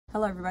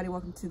Hello, everybody.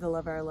 Welcome to the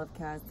Love Our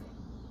Lovecast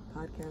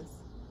podcast.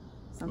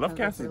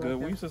 Lovecast is good.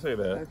 We used to say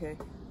that. Okay.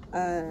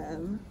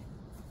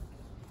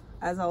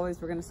 As always,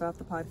 we're going to start off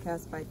the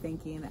podcast by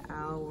thanking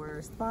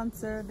our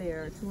sponsor. They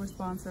are a tour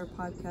sponsor,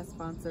 podcast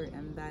sponsor,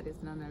 and that is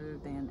none other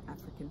than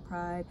African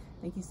Pride.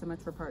 Thank you so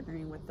much for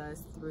partnering with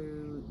us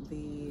through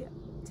the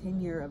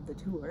tenure of the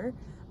tour.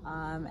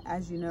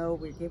 As you know,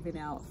 we're giving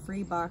out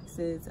free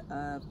boxes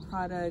of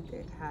product.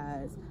 It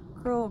has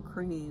curl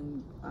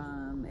cream,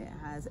 it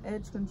has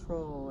edge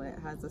control, it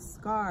has a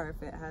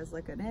scarf, it has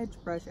like an edge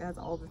brush, it has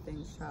all the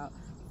things shot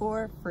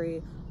for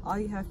free. All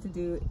you have to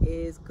do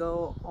is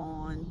go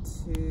on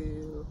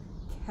to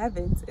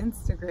Kevin's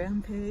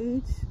Instagram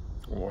page.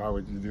 Why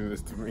would you do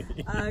this to me?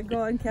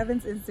 Go on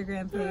Kevin's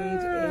Instagram page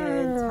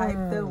and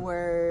type the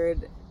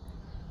word,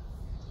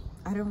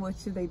 I don't know, what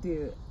should they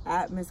do?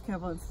 At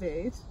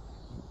MrsKevOnStage.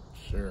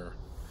 Sure.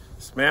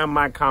 Spam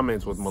my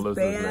comments with Melissa's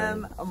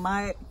name.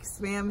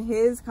 Spam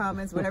his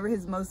comments, whatever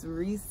his most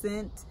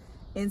recent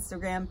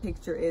Instagram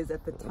picture is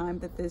at the time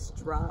that this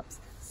drops.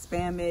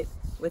 Spam it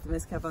with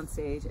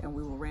MrsKevOnStage, and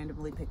we will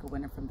randomly pick a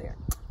winner from there.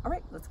 All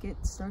right, let's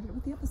get started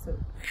with the episode.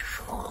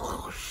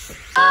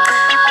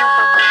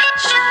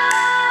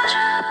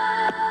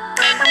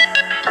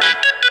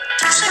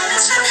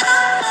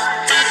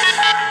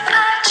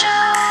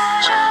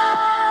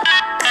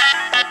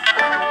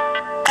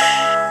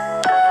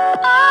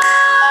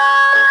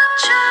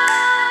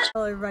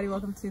 Hello, everybody.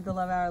 Welcome to the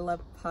Love Our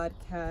Love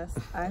podcast.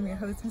 I'm your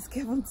host,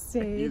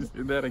 MrsKevOnStage. You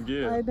did that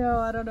again. I know.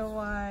 I don't know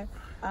why.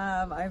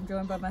 I'm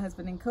joined by my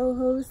husband and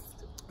co-host,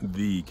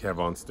 the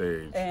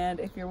KevOnStage.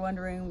 And if you're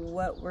wondering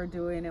what we're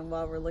doing and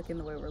why we're looking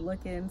the way we're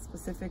looking,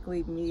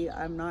 specifically me,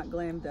 I'm not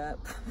glammed up.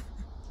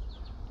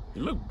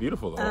 You look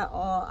beautiful though. At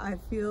all. I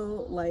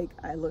feel like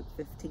I look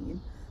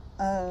 15.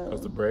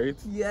 With the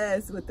braids?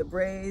 Yes, with the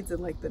braids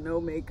and like the no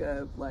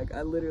makeup. Like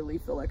I literally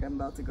feel like I'm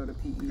about to go to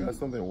PE. You got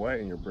something white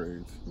in your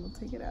braids. We'll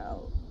take it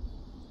out.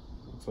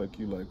 It's like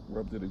you like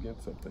rubbed it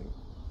against something.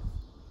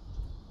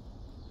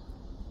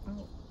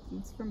 Oh,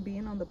 it's from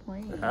being on the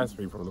plane. It has to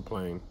be from the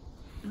plane.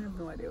 I have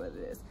no idea what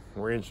it is.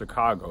 We're in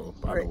Chicago,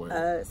 by the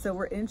way. So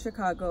we're in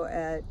Chicago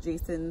at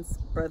Jason's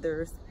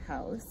brother's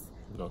house.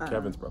 No,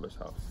 Kevin's brother's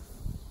house.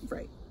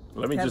 Right.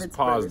 Let me Kevin's just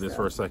pause brother's this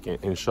for a house. second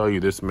and show you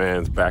this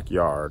man's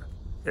backyard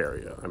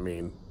area. I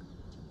mean,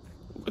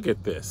 look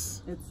at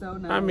this. It's so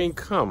nice. I mean,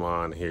 come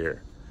on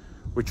here.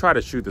 We tried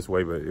to shoot this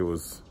way, but it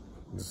was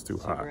just too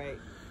hot. Right.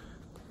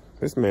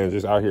 This man's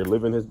just out here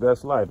living his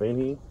best life, ain't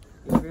he?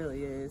 It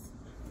really is.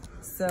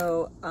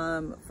 So,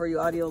 for you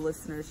audio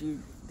listeners, you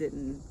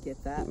didn't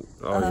get that.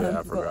 Oh yeah,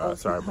 I forgot.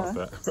 Sorry about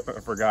that. I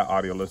forgot,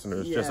 audio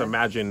listeners. Yeah. Just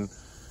imagine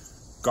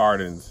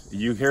gardens.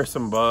 You hear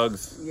some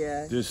bugs.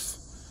 Yeah.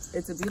 Just,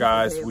 it's a beautiful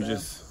guys, day,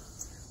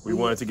 we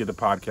wanted to get the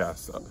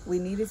podcast up. We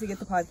needed to get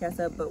the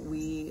podcast up, but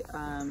we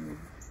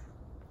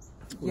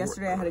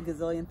yesterday I had a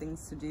gazillion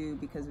things to do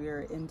because we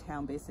were in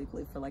town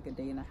basically for like a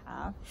day and a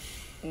half,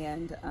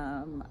 and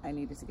I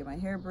needed to get my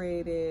hair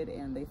braided,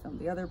 and they filmed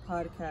the other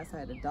podcast. I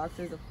had a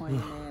doctor's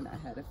appointment. I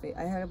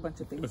had a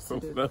bunch of things to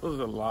do. That was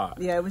a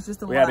lot. Yeah, it was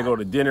just a lot. We had to go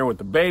to dinner with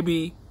the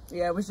baby.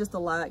 Yeah, it was just a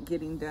lot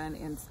getting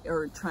done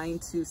or trying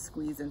to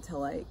squeeze into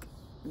like,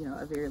 you know,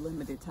 a very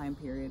limited time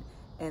period.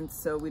 And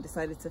so we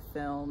decided to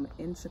film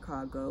in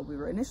Chicago. We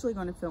were initially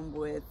going to film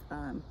with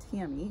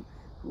Tammy,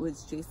 who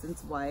is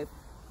Jason's wife,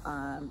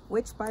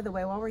 which, by the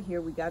way, while we're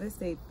here, we got to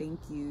say thank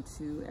you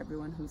to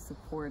everyone who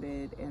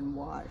supported and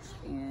watched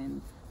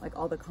and like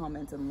all the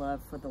comments and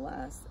love for the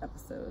last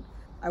episode.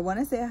 I want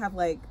to say I have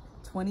like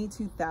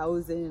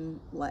 22,000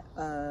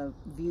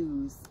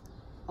 views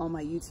on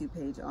my YouTube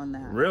page on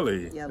that.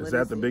 Really? Yeah. Is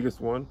that the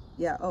biggest one?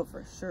 Yeah. Oh,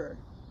 for sure.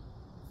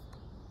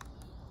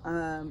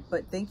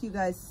 But thank you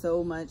guys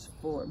so much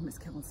for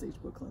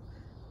MrsKevOnStage Book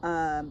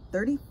Club.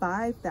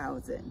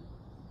 35,000.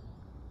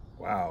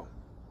 Wow.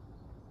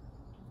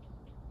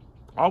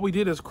 All we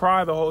did is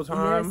cry the whole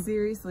time. Yeah,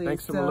 seriously.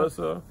 Thanks to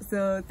Melissa.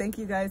 So thank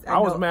you guys. I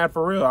was mad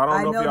for real. I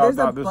don't know if y'all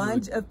thought this was...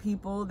 There's a bunch of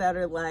people that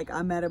are like,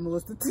 I'm mad at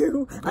Melissa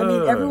too. Good. I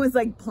mean, everyone's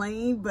like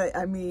playing, but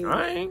I mean...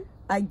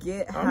 I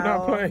get how... I'm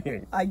not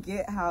playing. I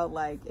get how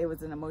like it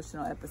was an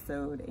emotional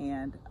episode,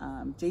 and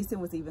Jason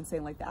was even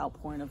saying like the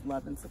outpouring of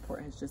love and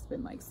support has just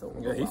been like so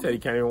overwhelming. Yeah, he said he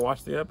can't even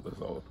watch the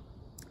episode.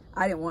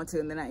 I didn't want to,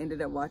 and then I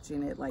ended up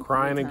watching it like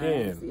crying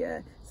again.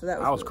 Yeah, so that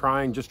was I was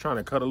crying, just trying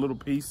to cut a little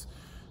piece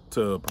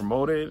to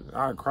promote it.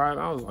 I cried.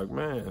 I was like,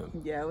 man.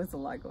 Yeah, it was a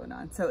lot going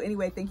on. So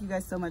anyway, thank you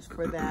guys so much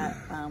for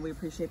that. We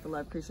appreciate the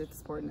love, appreciate the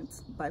support, and it's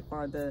by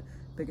far the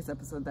biggest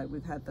episode that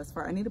we've had thus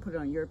far. I need to put it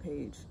on your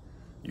page.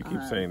 You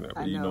keep saying that,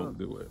 but you don't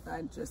do it.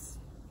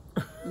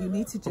 You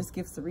need to just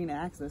give Serena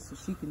access so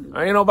she can do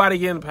it. Ain't nobody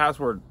getting the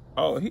password.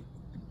 Oh,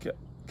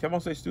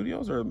 KevOnStage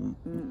Studios or?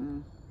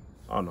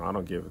 Oh no, I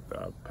don't give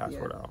the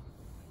password out.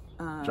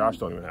 Josh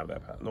don't even have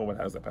that. No one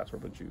has that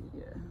password but you.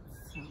 Yeah.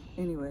 So,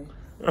 anyway.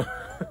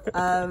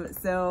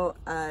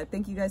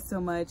 Thank you guys so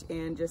much,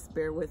 and just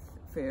bear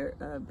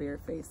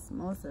face.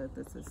 Melissa,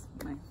 this is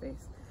my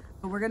face.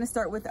 But we're gonna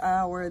start with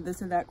our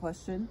this or that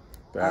question.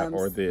 That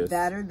or this.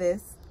 That or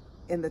this.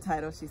 in the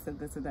title, she said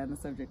this and that in the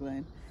subject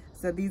line.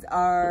 So these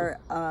are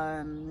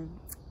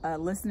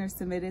listeners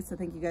submitted. So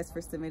thank you guys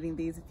for submitting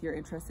these. If you're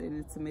interested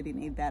in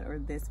submitting a that or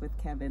this with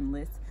Kevin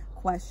list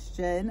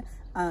question,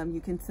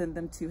 you can send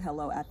them to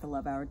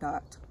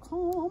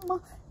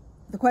hello@thelovehour.com.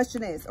 The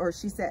question is, or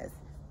she says,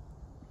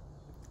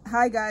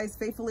 hi guys,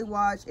 faithfully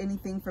watch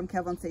anything from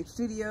KevOnStage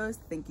Studios.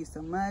 Thank you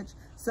so much.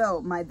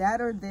 So my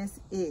that or this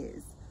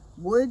is,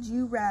 would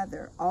you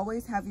rather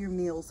always have your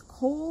meals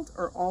cold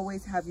or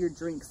always have your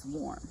drinks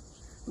warm?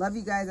 Love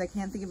you guys. I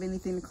can't think of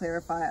anything to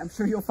clarify. I'm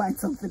sure you'll find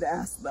something to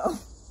ask though.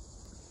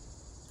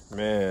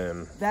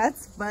 Man,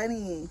 that's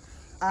funny.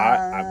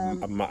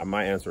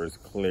 My answer is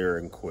clear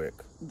and quick.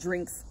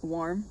 Drinks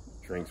warm.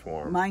 Drinks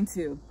warm. Mine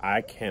too.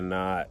 I can't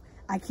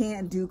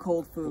do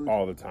cold food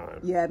all the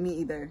time. Yeah, me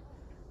either.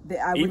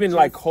 Even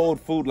like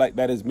cold food like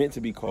that is meant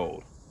to be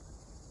cold.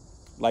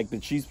 Like the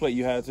cheese plate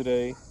you had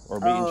today, or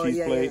meat and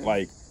cheese plate. Yeah.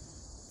 Like,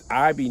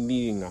 I be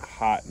needing a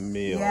hot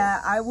meal. Yeah,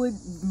 I would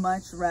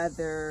much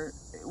rather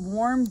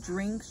warm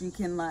drinks. You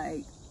can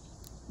like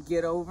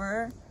get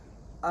over.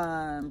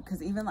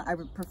 Because even I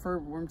would prefer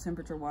room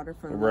temperature water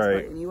for the most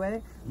part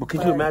anyway. But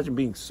could you imagine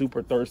being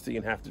super thirsty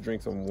and have to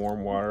drink some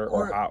warm water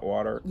or hot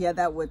water? Yeah,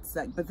 that would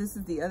suck. But this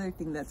is the other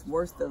thing that's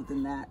worse though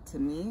than that to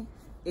me,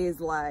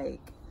 is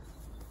like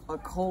a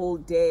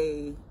cold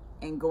day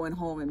and going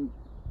home and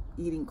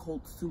eating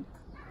cold soup.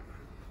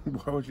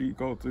 Why would you eat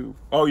cold soup?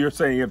 Oh, you're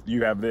saying if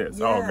you have this.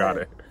 Yeah. Oh, got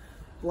it.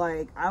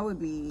 Like, I would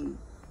be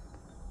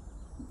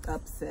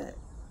upset.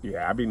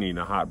 Yeah, I'd be needing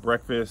a hot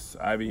breakfast.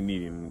 I'd be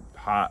needing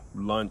hot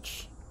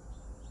lunch.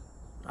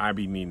 I'd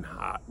be needing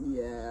hot.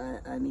 Yeah,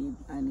 I need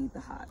the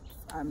hot.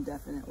 I'm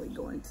definitely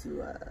going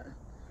to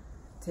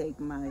take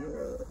my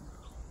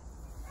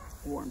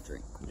warm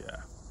drink.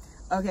 Yeah.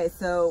 Okay,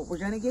 so we're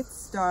gonna get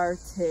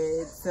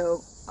started. So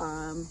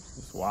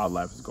this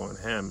wildlife is going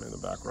ham in the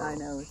background. I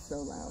know, it's so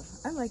loud.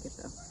 I like it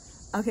though.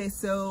 Okay,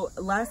 so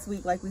last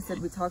week, like we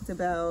said, we talked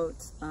about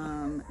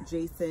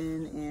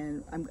Jason,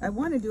 and I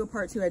want to do a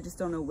part 2. I just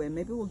don't know when.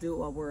 Maybe we'll do it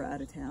while we're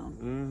out of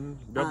town.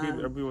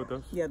 They'll be with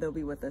us. Yeah, they'll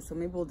be with us. So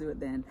maybe we'll do it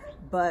then.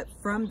 But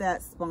from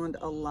that spawned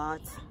a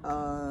lot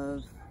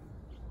of,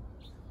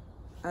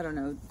 I don't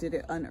know, did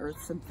it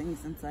unearth some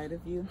things inside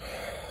of you?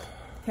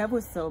 Kev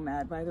was so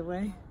mad, by the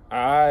way.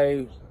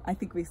 I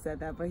think we said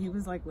that, but he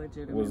was like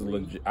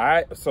legitimately.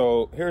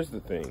 So here's the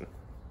thing.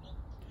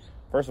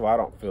 First of all, I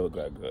don't feel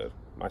that good.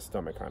 My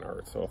stomach kind of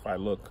hurts. So if I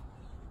look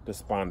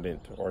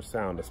despondent or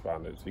sound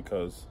despondent, it's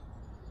because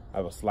I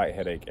have a slight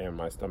headache and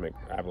my stomach,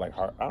 I have like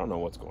heart. I don't know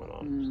what's going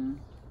on.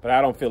 But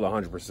I don't feel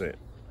 100%.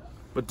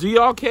 But do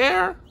y'all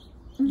care?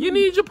 You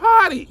need your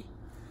potty.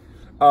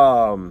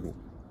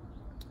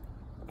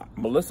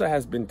 Melissa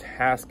has been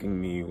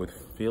tasking me with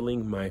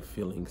feeling my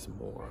feelings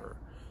more.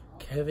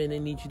 Kevin, I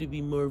need you to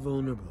be more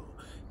vulnerable.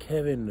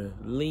 Kevin,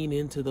 lean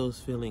into those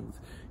feelings.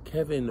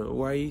 Kevin,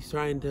 why are you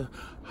trying to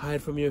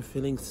hide from your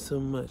feelings so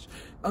much?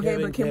 Okay,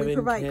 Kevin, but can we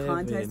provide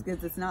context?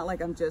 Because it's not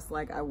like I'm just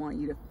like, I want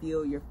you to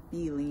feel your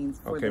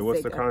feelings for the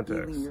sake of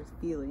feeling your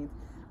feelings.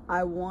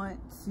 I want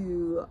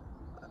to,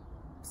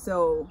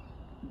 so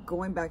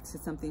going back to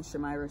something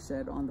Shamira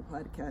said on the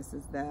podcast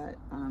is that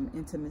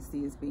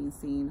intimacy is being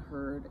seen,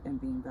 heard, and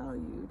being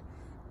valued.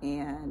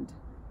 And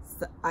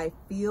so I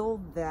feel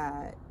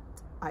that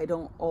I'm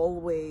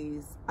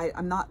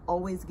not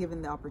always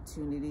given the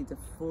opportunity to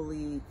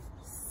fully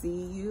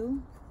see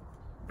you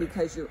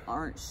because you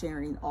aren't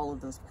sharing all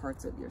of those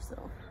parts of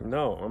yourself.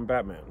 No, I'm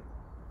Batman.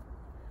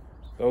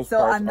 Those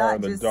parts are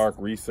the dark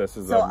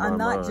recesses of my mind. So I'm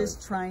not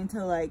just trying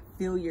to like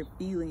feel your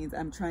feelings.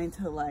 I'm trying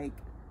to like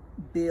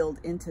build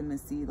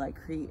intimacy, like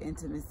create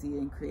intimacy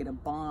and create a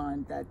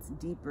bond that's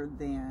deeper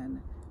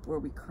than where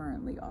we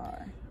currently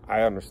are.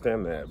 I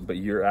understand that, but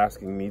you're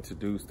asking me to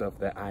do stuff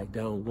that I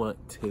don't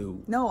want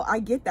to. No, I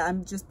get that.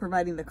 I'm just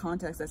providing the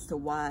context as to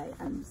why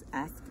I'm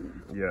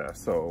asking. Yeah,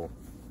 so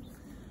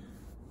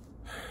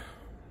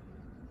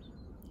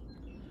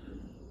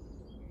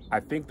I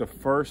think the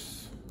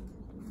first...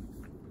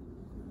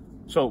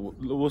 So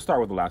we'll start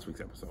with the last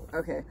week's episode.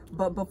 Okay,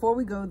 but before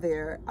we go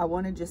there, I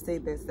want to just say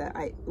this,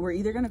 that we're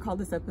either going to call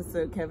this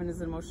episode Kevin is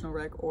an Emotional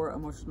Wreck or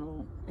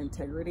Emotional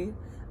Integrity.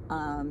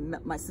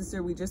 My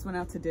sister, we just went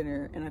out to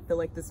dinner, and I feel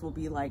like this will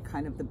be like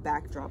kind of the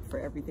backdrop for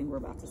everything we're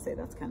about to say.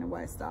 That's kind of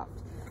why I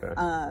stopped.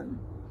 Okay.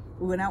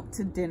 We went out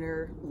to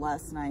dinner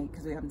last night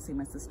because we haven't seen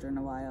my sister in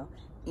a while,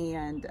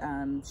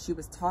 and she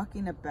was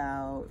talking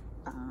about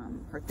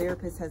her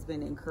therapist has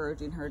been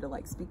encouraging her to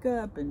like speak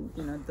up and,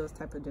 you know, those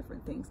type of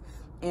different things.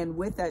 And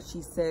with that,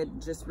 she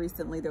said just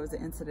recently there was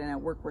an incident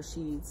at work where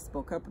she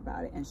spoke up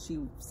about it, and she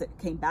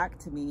came back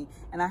to me,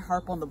 and I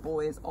harp on the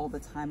boys all the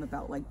time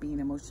about like being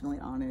emotionally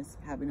honest,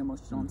 having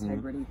emotional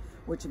integrity,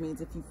 which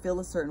means if you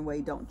feel a certain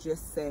way, don't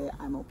just say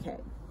I'm okay,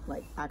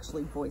 like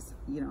actually voice,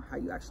 you know, how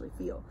you actually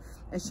feel.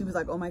 And she was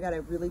like, oh my God, I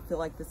really feel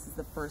like this is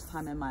the first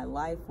time in my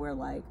life where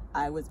like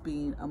I was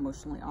being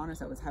emotionally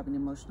honest. I was having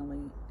emotional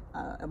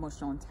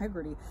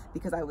integrity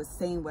because I was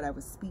saying what I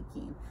was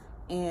speaking.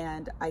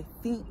 And I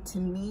think, to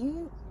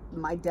me,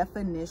 my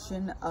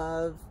definition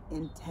of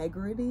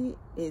integrity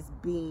is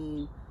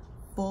being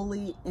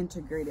fully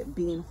integrated,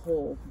 being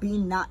whole,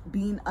 being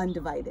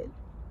undivided,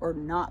 or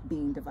not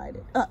being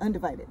divided,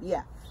 undivided,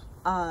 yeah.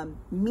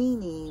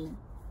 Meaning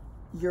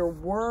your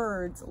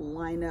words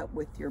line up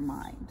with your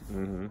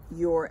mind.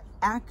 Your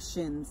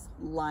actions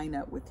line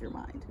up with your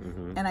mind.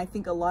 And I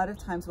think a lot of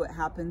times what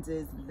happens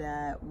is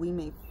that we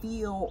may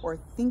feel or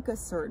think a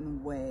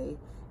certain way,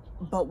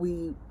 but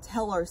we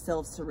tell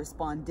ourselves to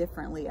respond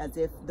differently as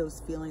if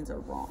those feelings are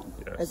wrong,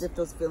 as if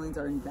those feelings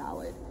are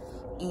invalid,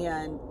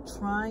 and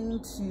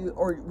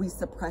or we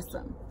suppress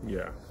them.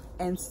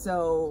 And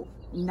so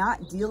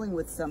not dealing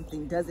with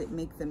something doesn't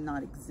make them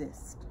not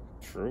exist.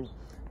 True.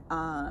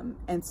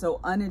 And so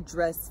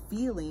unaddressed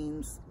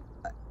feelings,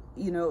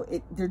 you know,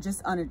 they're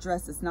just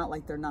unaddressed. It's not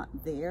like they're not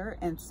there.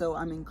 And so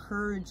I'm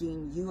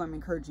encouraging you, I'm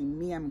encouraging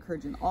me, I'm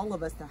encouraging all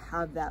of us to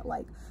have that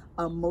like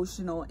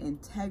emotional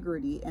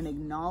integrity and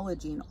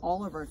acknowledging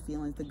all of our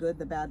feelings, the good,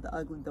 the bad, the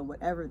ugly, the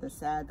whatever, the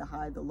sad, the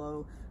high, the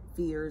low,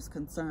 fears,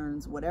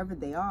 concerns, whatever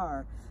they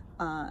are,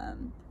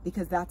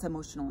 because that's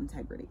emotional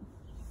integrity.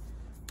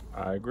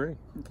 I agree.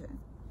 Okay.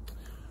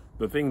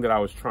 The thing that I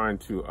was trying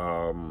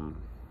to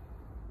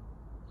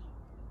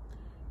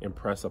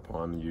impress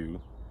upon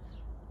you,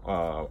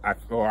 I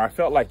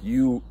felt like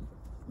you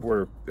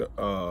were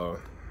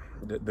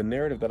the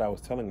narrative that I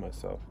was telling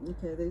myself.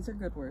 Okay, these are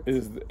good words.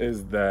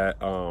 Is that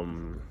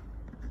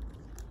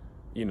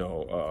you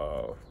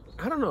know,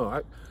 I don't know.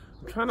 I'm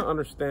trying to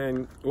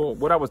understand. Well,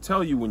 what I would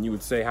tell you when you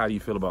would say, "How do you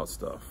feel about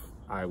stuff?"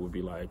 I would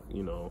be like,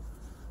 you know,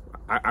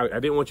 I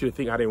didn't want you to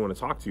think I didn't want to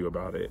talk to you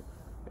about it.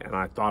 And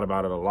I thought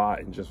about it a lot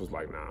and just was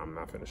like, nah, I'm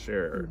not going to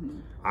share.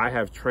 I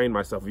have trained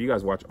myself. If you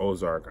guys watch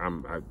Ozark,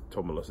 I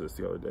told Melissa this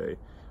the other day.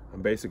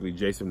 I'm basically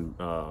Jason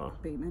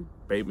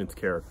Bateman's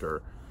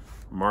character,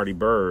 Marty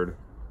Bird,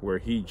 where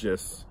he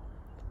just,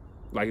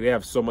 like, they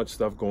have so much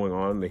stuff going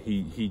on that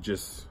he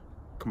just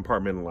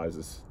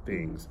compartmentalizes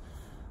things,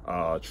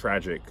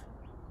 tragic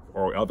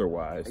or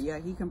otherwise. Yeah,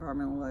 he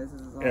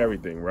compartmentalizes all.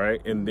 Everything, right?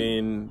 And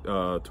then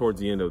towards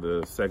the end of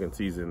the second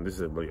season, this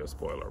isn't really a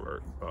spoiler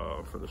alert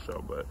for the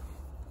show, but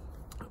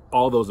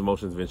all those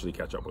emotions eventually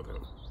catch up with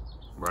him,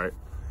 right?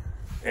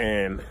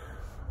 And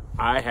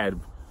I had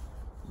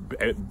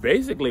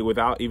basically,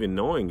 without even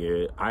knowing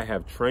it, I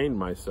have trained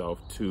myself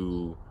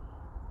to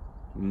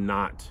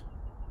not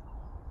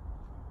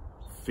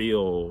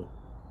feel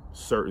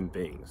certain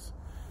things.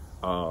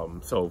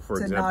 So for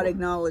example, to not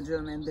acknowledge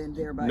them, and then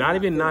thereby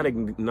not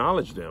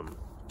acknowledge them,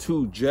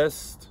 to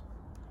just,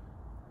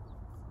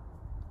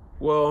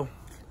 well,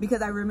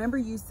 because I remember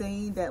you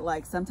saying that,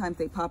 like, sometimes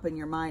they pop in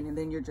your mind and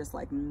then you're just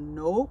like,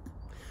 nope.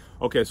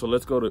 Okay, so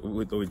let's go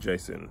with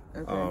Jason.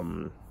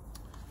 Okay.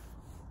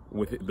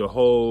 With the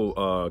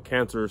whole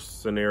cancer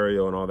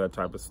scenario and all that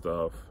type of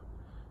stuff,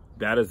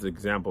 that is an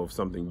example of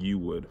something you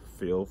would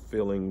feel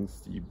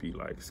feelings. You'd be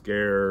like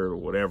scared or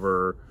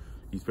whatever.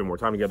 You spend more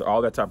time together,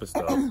 all that type of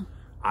stuff.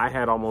 I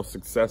had almost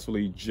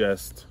successfully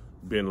just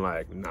been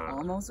like, nah.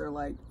 Almost, or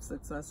like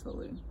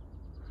successfully?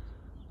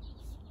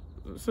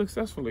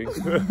 Successfully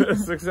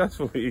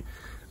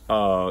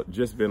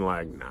just been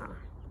like, nah,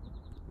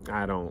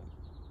 I don't.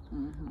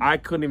 I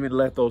couldn't even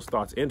let those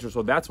thoughts enter.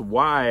 So that's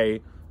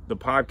why the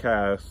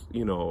podcast,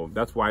 you know,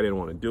 that's why I didn't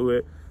want to do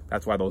it.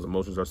 That's why those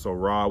emotions are so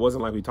raw. It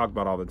wasn't like we talked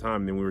about all the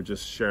time, then we were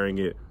just sharing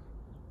it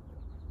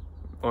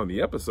on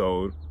the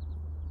episode.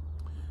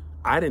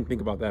 I didn't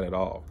think about that at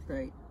all.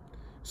 Right.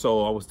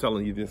 So I was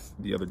telling you this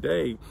the other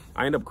day.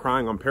 I ended up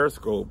crying on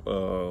Periscope,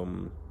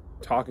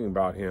 talking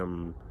about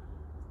him.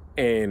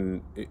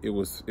 And it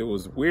was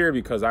weird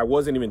because I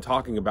wasn't even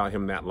talking about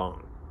him that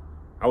long.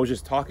 I was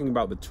just talking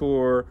about the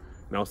tour,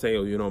 and I was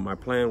saying, you know, my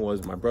plan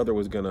was my brother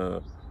was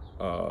gonna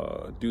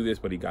do this,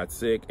 but he got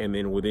sick, and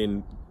then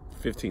within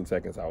 15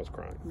 seconds I was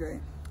crying. Right.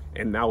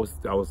 And I was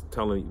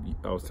telling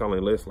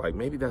Liz, like,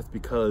 maybe that's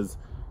because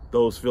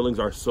those feelings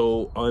are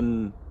so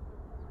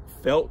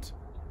unfelt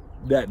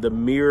that the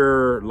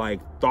mere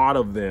like thought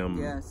of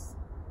them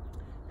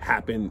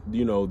happen.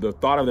 You know, the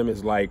thought of them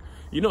is like,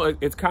 you know,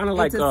 it's kind of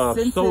like a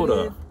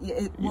soda.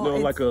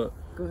 Like a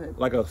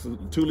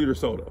 2-liter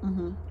soda.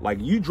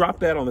 Like you drop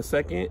that on the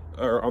second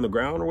or on the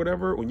ground or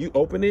whatever. When you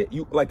open it,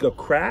 you like a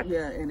crack.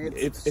 Yeah, and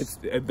it's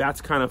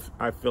that's kind of,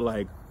 I feel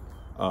like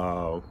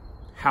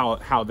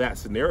how that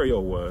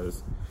scenario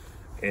was.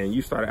 And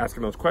you started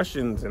asking those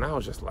questions, and I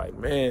was just like,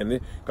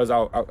 man, because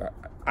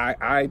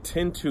I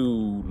tend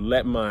to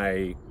let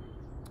my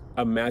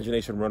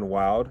imagination run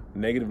wild,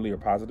 negatively or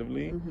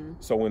positively.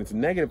 So when it's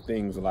negative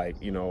things like,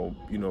 you know,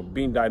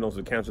 being diagnosed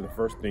with cancer, the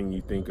first thing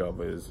you think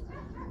of is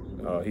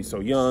he's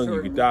so young,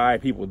 you could die,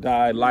 people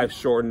die, life's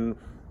shortened,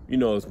 you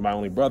know, it's my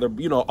only brother,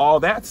 you know, all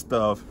that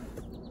stuff.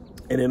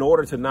 And in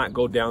order to not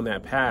go down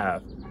that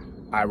path,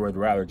 I would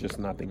rather just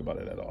not think about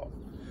it at all.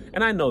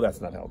 And I know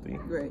that's not healthy.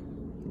 Right.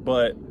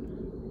 But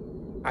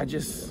I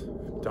just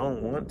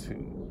don't want to.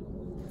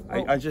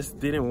 I just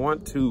didn't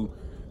want to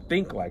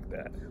think like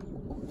that.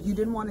 You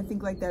didn't want to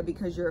think like that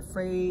because you're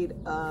afraid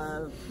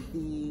of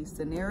the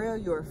scenario.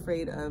 You're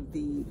afraid of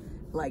the,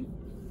 like,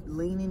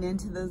 leaning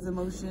into those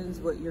emotions,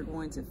 what you're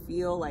going to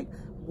feel. Like,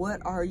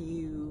 what's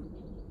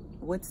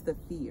the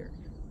fear?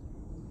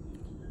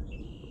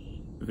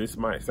 this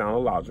might sound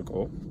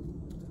illogical,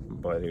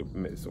 but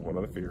it's one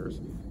of the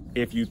fears.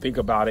 If you think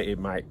about it, it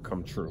might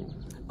come true.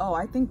 Oh,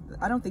 I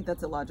don't think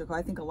that's illogical.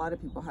 I think a lot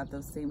of people have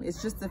those same.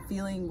 It's just the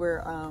feeling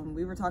where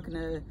we were talking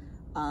to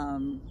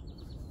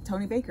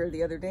Tony Baker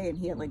the other day, and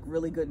he had like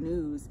really good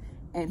news,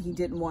 and he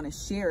didn't want to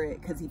share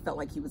it because he felt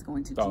like he was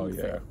going to jinx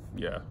it.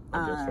 Yeah,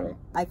 I guess so.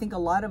 I think a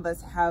lot of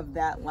us have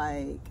that,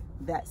 like,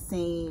 that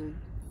same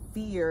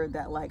fear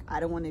that, like, I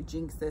don't want to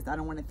jinx this. I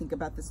don't want to think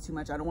about this too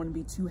much. I don't want to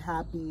be too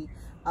happy.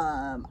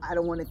 I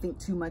don't want to think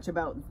too much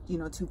about, you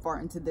know, too far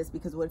into this,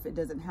 because what if it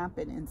doesn't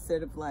happen?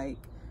 Instead of, like,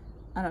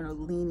 I don't know,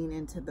 leaning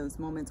into those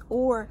moments,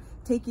 or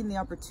taking the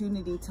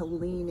opportunity to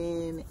lean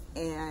in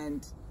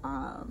and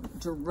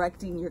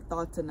directing your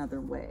thoughts another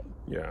way.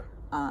 Yeah.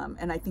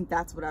 And I think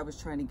that's what I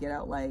was trying to get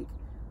out. Like,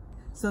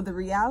 so the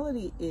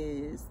reality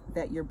is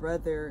that your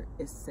brother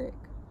is sick.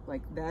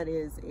 Like, that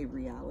is a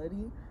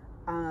reality.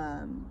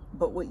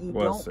 But what you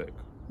was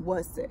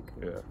sick.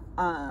 Yeah.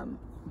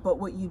 But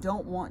what you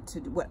don't want to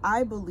do, what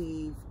I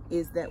believe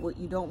is that what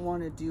you don't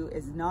want to do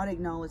is not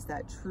acknowledge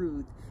that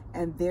truth,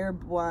 and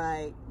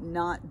thereby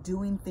not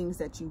doing things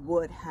that you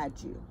would had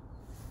you.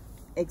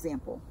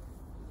 Example,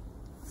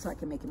 so I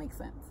can make it make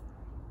sense.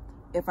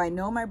 If I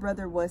know my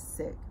brother was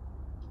sick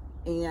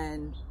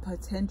and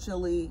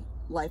potentially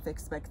life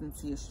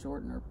expectancy is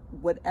shortened, or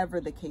whatever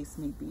the case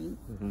may be,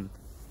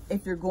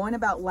 if you're going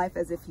about life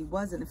as if he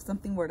wasn't, if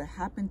something were to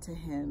happen to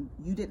him,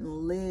 you didn't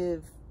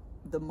live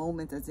the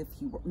moment as if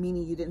he were,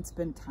 meaning you didn't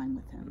spend time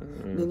with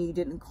him, meaning you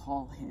didn't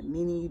call him,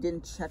 meaning you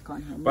didn't check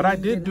on him. But I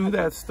did do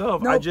that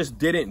stuff. No. I just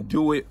didn't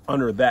do it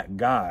under that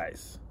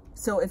guise.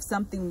 So if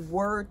something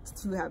were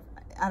to have,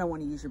 I don't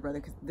want to use your brother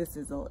because this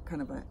is a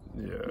kind of a,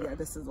 yeah,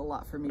 this is a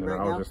lot for me right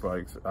now. I was just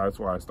like, that's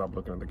why I stopped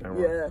looking at the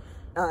camera.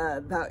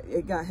 Yeah,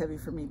 it got heavy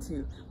for me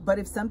too. But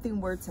if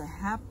something were to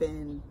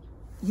happen,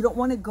 you don't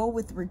want to go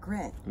with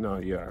regret. No,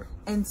 yeah.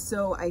 And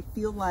so I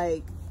feel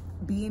like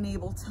being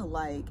able to,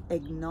 like,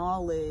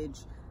 acknowledge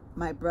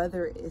my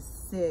brother is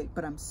sick,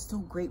 but I'm so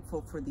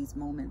grateful for these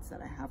moments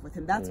that I have with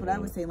him. That's what I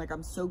was saying. Like,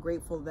 I'm so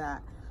grateful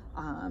that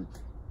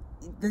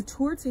the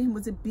tour to him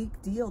was a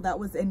big deal. That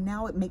was, and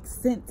now it makes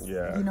sense.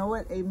 Yeah. You know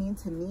what it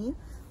means to me?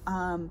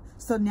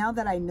 So now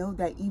that I know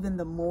that, even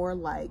the more,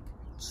 like,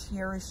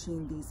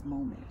 cherishing these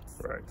moments.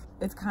 Right.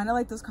 It's kind of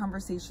like those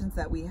conversations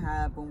that we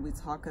have when we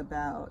talk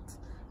about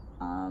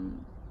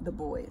the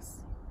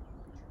boys.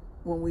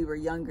 When we were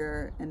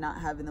younger and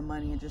not having the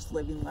money and just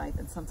living life.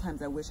 And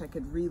sometimes I wish I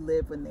could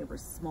relive when they were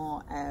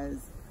small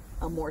as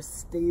a more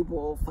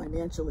stable,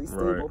 financially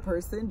stable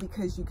person,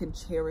 because you can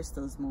cherish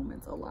those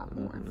moments a lot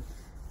more.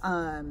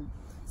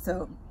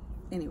 So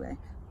anyway,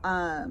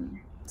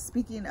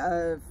 speaking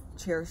of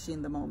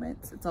cherishing the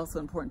moments, it's also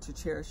important to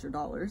cherish your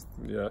dollars.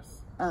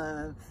 Yes.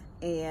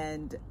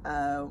 And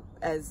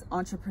as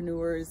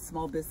entrepreneurs,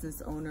 small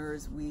business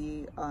owners,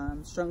 we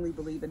strongly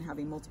believe in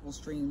having multiple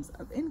streams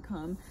of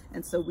income.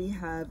 And so we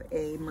have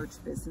a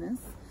merch business,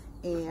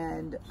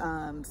 and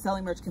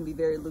selling merch can be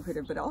very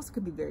lucrative, but it also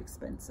can be very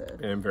expensive.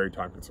 And very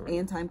time consuming.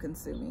 And time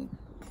consuming.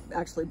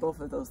 Actually,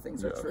 both of those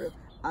things are true.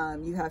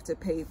 You have to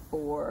pay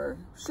for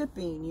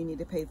shipping, you need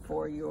to pay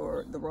for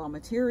the raw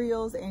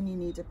materials, and you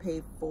need to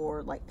pay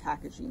for, like,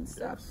 packaging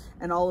stuff. Yes.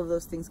 And all of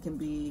those things can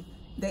be,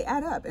 they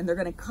add up, and they're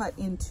going to cut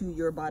into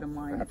your bottom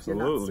line.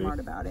 Absolutely. If you're not smart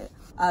about it.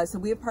 So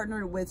we have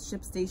partnered with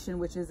ShipStation,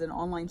 which is an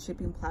online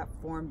shipping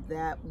platform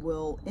that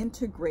will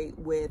integrate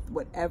with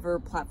whatever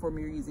platform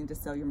you're using to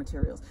sell your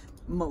materials.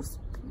 Most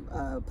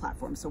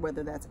platforms. So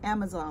whether that's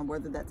Amazon,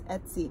 whether that's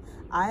Etsy.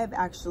 I have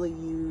actually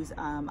used,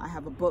 I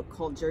have a book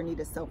called Journey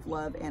to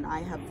Self-Love, and I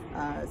have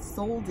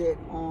sold it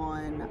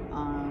on,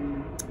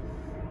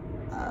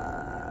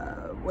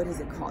 what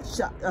is it called?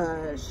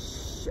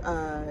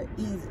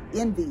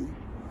 Envy.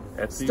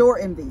 Etsy? Store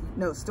Envy.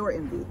 No, Store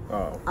Envy.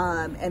 Oh.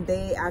 And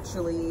they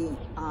actually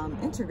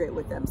integrate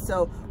with them.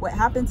 So what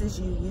happens is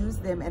you use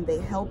them, and they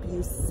help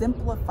you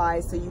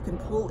simplify, so you can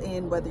pull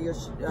in whether you're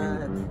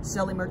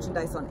selling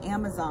merchandise on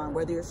Amazon,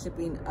 whether you're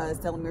selling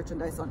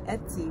merchandise on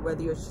Etsy,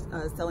 whether you're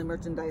selling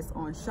merchandise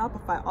on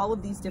Shopify, all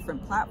of these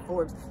different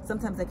platforms.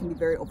 Sometimes that can be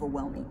very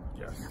overwhelming.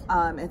 Yes.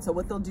 And so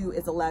what they'll do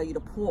is allow you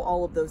to pull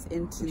all of those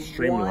into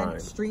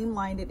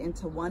streamline it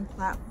into one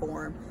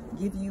platform,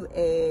 give you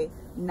a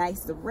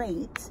nice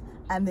rate,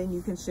 and then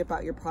you can ship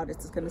out your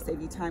products. It's going to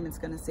save you time, it's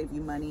going to save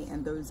you money,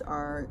 and those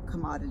are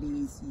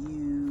commodities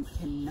you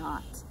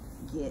cannot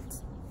get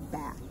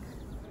back.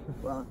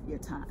 Well, your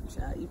time,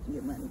 child, you can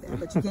get money back,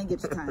 but you can't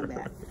get your time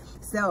back.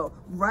 So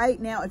right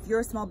now, if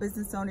you're a small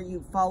business owner,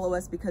 you follow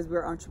us because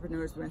we're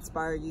entrepreneurs, we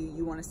inspire you,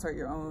 you want to start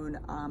your own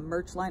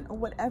merch line or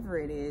whatever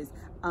it is,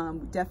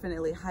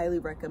 definitely highly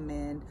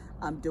recommend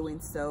doing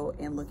so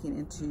and looking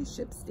into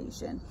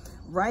ShipStation.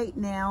 Right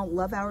now,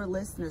 Love Hour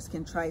listeners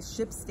can try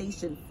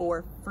ShipStation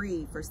for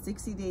free for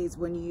 60 days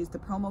when you use the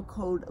promo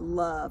code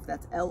LOVE,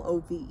 that's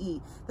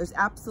L-O-V-E. There's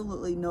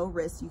absolutely no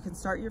risk. You can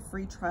start your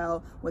free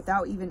trial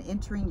without even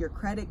entering your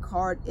credit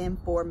card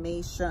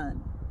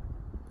information.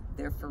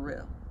 They're for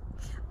real.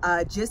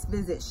 Just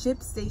visit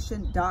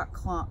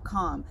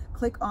ShipStation.com.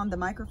 Click on the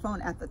microphone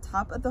at the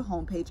top of the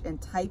homepage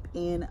and type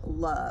in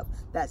love.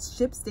 That's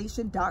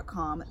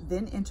ShipStation.com,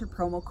 then enter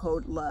promo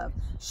code love.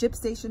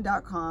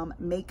 ShipStation.com,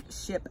 make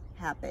ship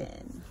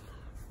happen.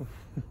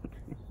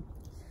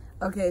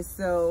 Okay,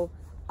 so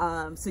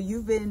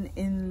you've been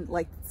in,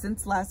 like,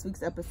 since last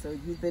week's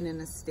episode, you've been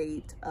in a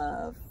state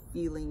of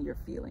feeling your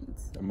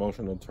feelings.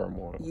 Emotional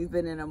turmoil. You've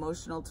been in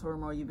emotional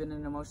turmoil. You've been in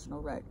an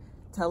emotional wreck.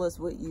 Tell us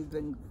what you've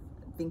been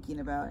thinking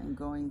about and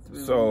going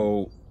through.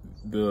 So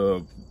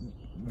the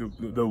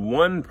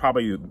one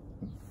probably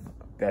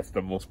that's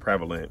the most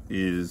prevalent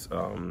is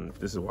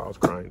this is why I was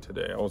crying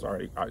today.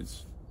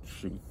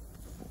 Shoot,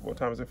 what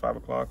time is it? 5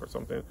 o'clock or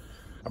something?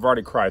 I've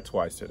already cried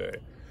twice today.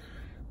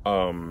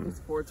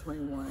 It's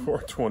 4:21.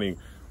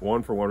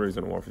 4:21 for one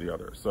reason and one for the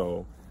other.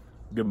 So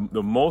the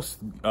most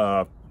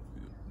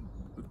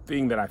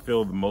thing that I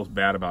feel the most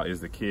bad about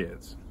is the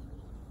kids.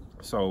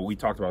 So we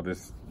talked about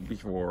this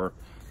before,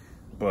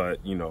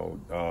 but you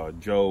know,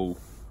 Joe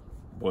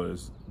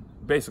was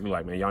basically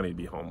like, man, y'all need to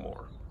be home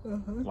more.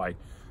 Like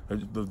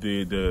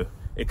the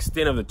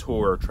extent of the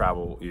tour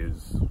travel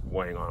is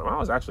weighing on him. I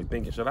was actually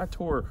thinking, should I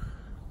tour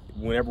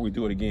whenever we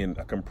do it again,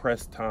 a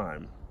compressed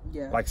time?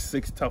 Yeah. Like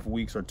 6 tough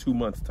weeks or 2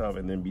 months tough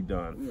and then be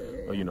done.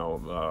 Yeah. You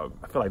know,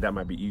 I feel like that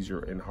might be easier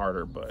and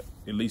harder, but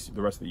at least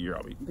the rest of the year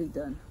I'll be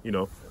done. You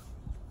know,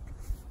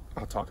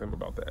 I'll talk to him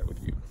about that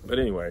with you. But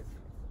anyway,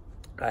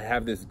 I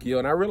have this guilt,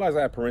 and I realize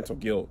I have parental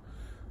guilt.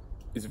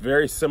 It's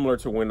very similar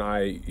to when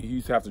I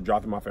used to have to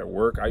drop them off at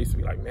work. I used to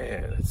be like,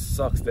 man, it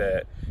sucks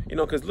that, you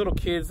know, because little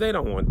kids, they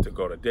don't want to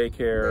go to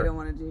daycare. They don't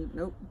want to do,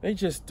 nope. They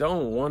just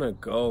don't want to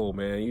go,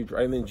 man.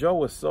 And then Joe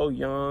was so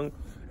young,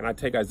 and I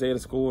take Isaiah to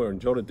school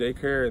and Joe to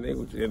daycare,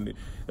 and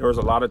there was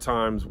a lot of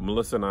times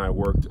Melissa and I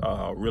worked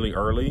really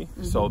early,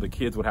 so the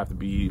kids would have to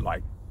be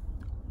like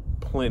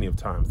plenty of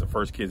times the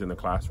first kids in the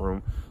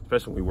classroom,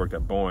 especially when we worked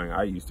at Boeing.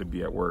 I used to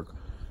be at work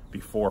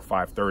before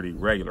 5:30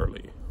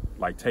 regularly,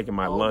 like taking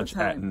my lunch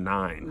at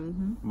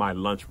 9, my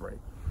lunch break,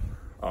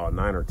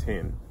 9 or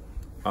 10.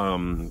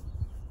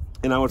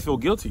 And I would feel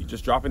guilty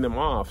just dropping them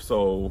off.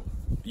 So,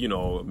 you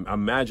know,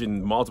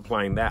 imagine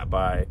multiplying that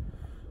by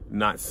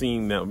not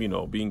seeing them, you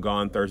know, being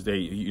gone Thursday,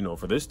 you know,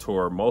 for this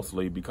tour,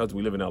 mostly because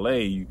we live in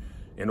LA.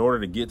 In order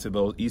to get to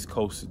those East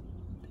Coast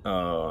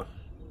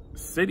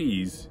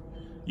cities,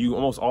 you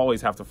almost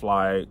always have to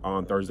fly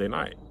on Thursday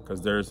night,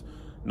 because there's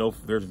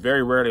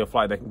very rarely a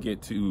flight that can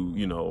get to,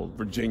 you know,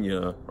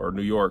 Virginia or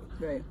New York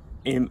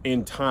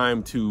in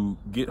time to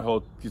get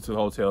to the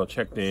hotel,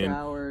 checked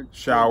in,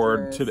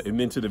 showered and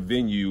then to the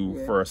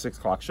venue for a 6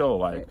 o'clock show.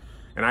 Like,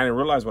 and I didn't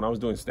realize when I was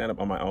doing stand-up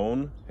on my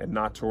own and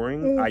not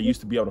touring, I used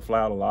to be able to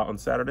fly out a lot on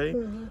Saturday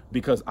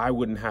because I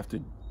wouldn't have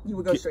to. You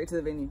would go straight to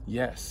the venue.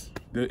 Yes.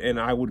 And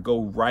I would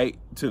go right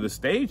to the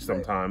stage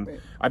sometimes.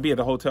 I'd be at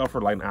the hotel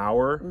for like an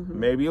hour,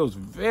 maybe. It was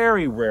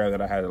very rare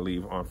that I had to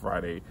leave on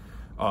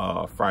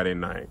Friday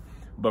night.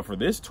 But for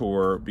this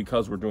tour,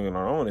 because we're doing it on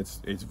our own,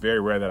 it's very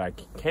rare that I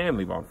can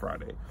leave on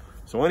Friday.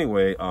 So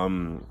anyway,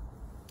 and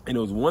it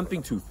was one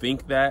thing to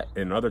think that,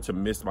 and another to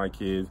miss my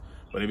kids,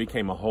 but it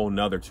became a whole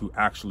nother to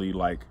actually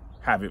like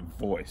have it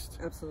voiced.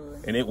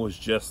 Absolutely. And it was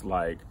just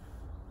like,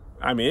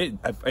 I mean,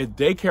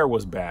 daycare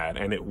was bad,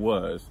 and it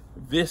was.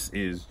 This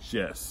is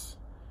just,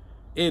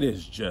 it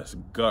is just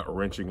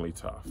gut-wrenchingly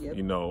tough,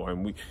 you know.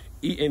 And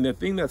the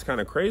thing that's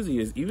kind of crazy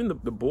is even the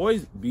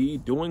boys be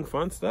doing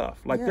fun stuff.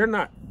 Like, they're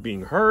not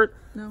being hurt.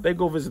 No. They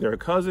go visit their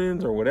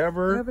cousins or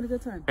whatever. They're having a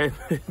good time. And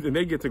then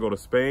they get to go to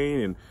Spain,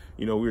 and,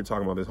 you know, we were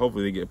talking about this.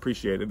 Hopefully they get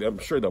appreciated. I'm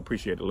sure they'll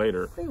appreciate it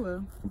later. They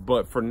will.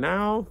 But for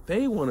now,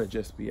 they want to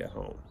just be at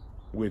home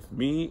with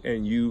me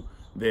and you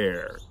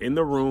there in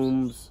the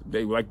rooms.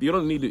 They like, you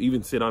don't need to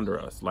even sit under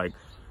us. Like,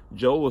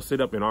 Joe will sit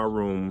up in our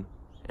room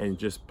and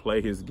just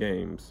play his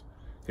games,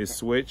 his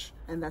Switch,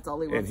 and that's all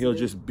he wants. And he'll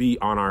just be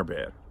on our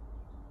bed,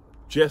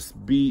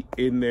 just be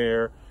in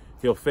there.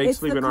 He'll fake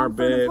sleep in our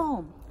bed.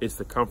 It's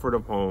the comfort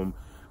of home.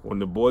 When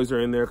the boys are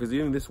in there, because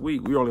even this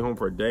week we were only home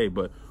for a day,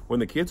 but when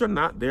the kids are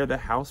not there, the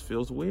house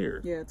feels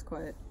weird. Yeah, it's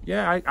quiet.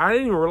 Yeah, I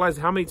didn't even realize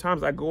how many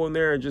times I go in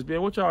there and just be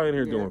like, what y'all in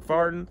here doing?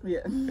 Farting?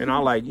 Yeah. And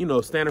I'll, like, you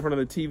know, stand in front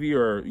of the TV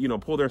or, you know,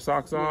 pull their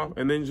socks off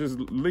and then just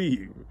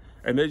leave.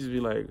 And they just be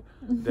like,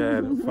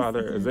 Dad,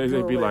 Father,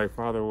 Zay be like,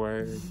 Father,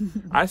 Way.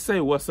 I say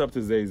what's up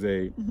to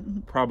Zay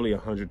probably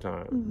 100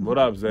 times. What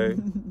up, Zay?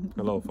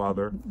 Hello,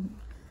 Father.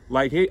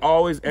 Like, he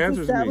always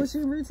answers me.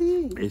 Establishing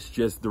routine. It's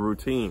just the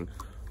routine.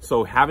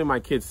 So having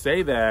my kids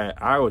say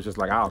that, I was just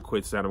like, I'll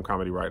quit stand-up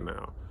comedy right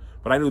now.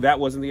 But I knew that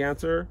wasn't the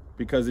answer,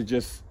 because it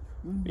just,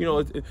 you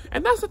know,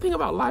 and that's the thing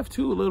about life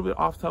too, a little bit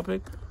off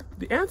topic.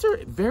 The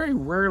answer very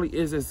rarely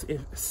is as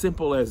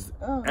simple as,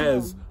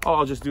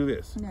 I'll just do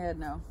this. Yeah,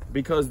 no.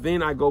 Because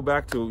then I go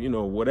back to, you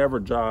know, whatever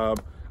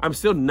job. I'm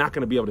still not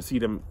going to be able to see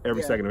them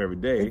every second of every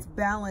day. It's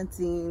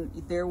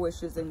balancing their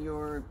wishes and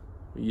your,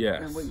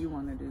 and what you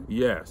want to do.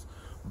 Yes.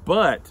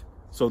 But,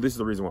 so this is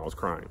the reason why I was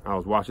crying. I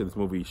was watching this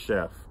movie,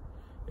 Chef,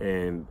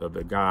 and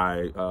the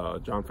guy,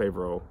 Jon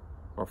Favreau,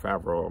 or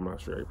Favreau, I'm not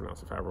sure how you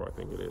pronounce it, Favreau, I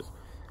think it is.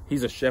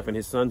 he's a chef and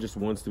his son just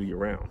wants to be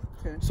around.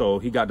 Okay. So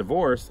he got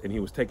divorced and he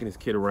was taking his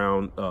kid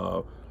around,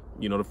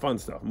 you know, the fun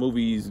stuff,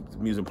 movies,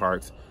 amusement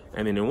parks.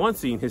 And then in one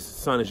scene, his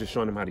son is just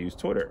showing him how to use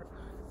Twitter.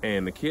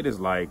 And the kid is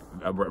like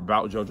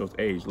about JoJo's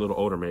age, a little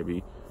older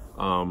maybe.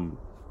 And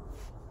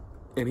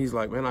he's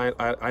like, man,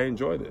 I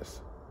enjoy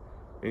this.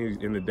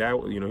 And the dad,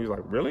 you know, he was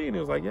like, really? And he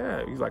was like,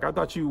 yeah. He's like, I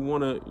thought you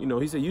want to, you know,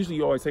 he said, usually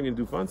you always take me to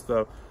do fun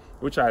stuff,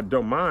 which I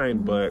don't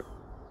mind, but,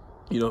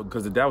 you know,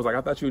 because the dad was like,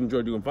 I thought you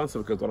enjoy doing fun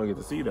stuff because I don't get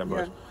to see you that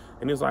much.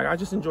 And he was like, I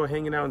just enjoy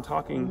hanging out and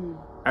talking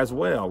as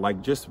well,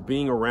 like just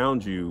being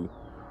around you.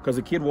 Because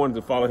the kid wanted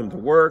to follow him to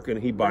work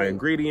and he'd buy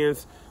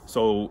ingredients.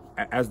 So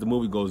as the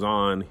movie goes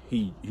on,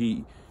 he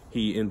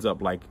ends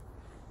up like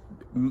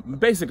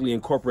basically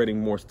incorporating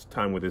more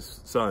time with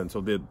his son.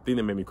 So the thing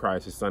that made me cry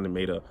is his son had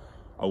made a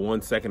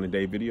 1 second a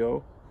day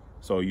video.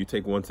 So you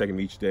take 1 second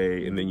each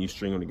day and then you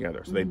string them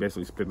together. So they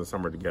basically spend the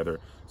summer together.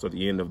 So at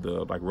the end of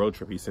the like road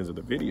trip, he sends her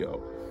the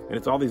video. And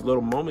it's all these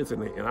little moments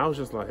and I was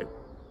just like,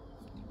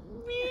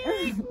 me,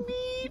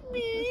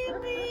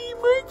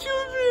 my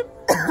children.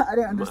 I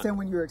didn't understand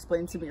when you were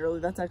explaining to me earlier.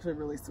 That's actually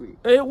really sweet.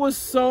 It was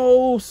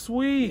so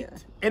sweet.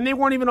 And they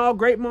weren't even all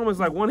great moments.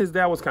 Like one, his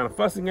dad was kind of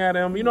fussing at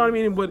him. You know what I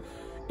mean? But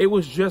it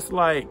was just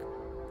like,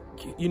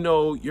 you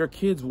know, your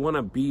kids want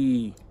to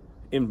be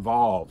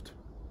involved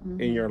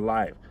in your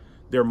life.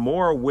 They're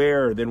more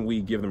aware than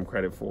we give them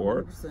credit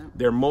for. 100%.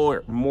 They're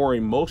more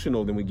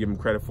emotional than we give them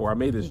credit for. I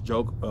made this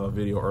joke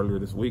video earlier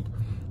this week,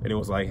 and it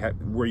was like,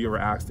 were you ever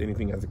asked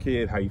anything as a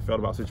kid, how you felt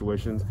about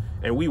situations?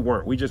 And we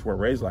weren't. We just weren't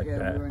raised like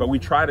that. But we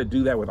try to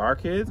do that with our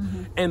kids.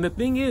 And the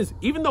thing is,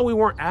 even though we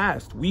weren't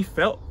asked, we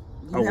felt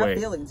you away. have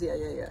feelings,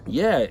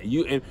 Yeah,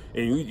 you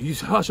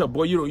hush up,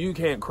 boy. You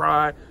can't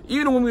cry.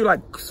 Even when we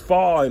like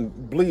fall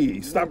and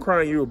bleed, stop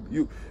crying.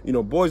 You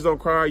know, boys don't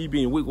cry. You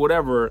being weak,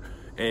 whatever.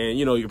 And,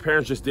 you know, your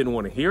parents just didn't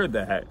want to hear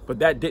that, but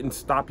that didn't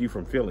stop you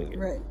from feeling it.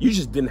 Right. You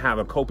just didn't have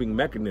a coping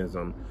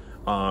mechanism.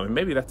 And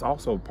maybe that's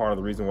also part of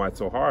the reason why it's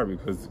so hard,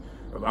 because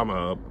I'm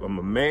a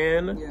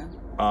man.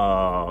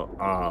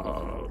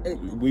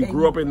 We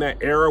grew up in that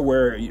era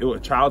where a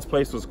child's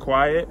place was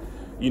quiet,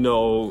 you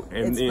know.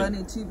 And it's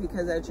funny, too,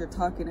 because as you're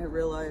talking, I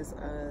realized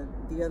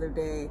the other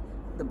day,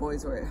 the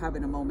boys were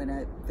having a moment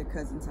at the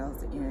cousin's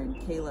house, and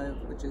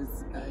Kayla, which is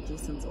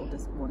Jason's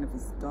oldest, one of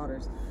his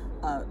daughters,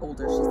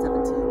 older, she's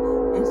 17,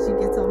 and she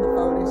gets on the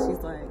phone and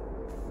she's like,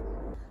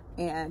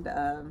 and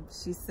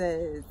she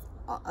says,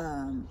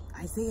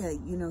 Isaiah,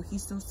 you know,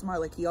 he's so smart,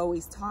 like he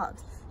always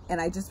talks. And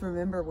I just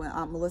remember when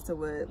Aunt Melissa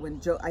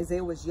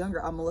Isaiah was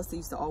younger, Aunt Melissa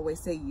used to always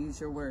say, use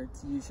your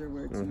words, use your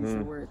words, use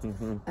your words.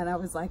 And I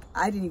was like,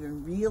 I didn't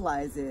even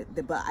realize it,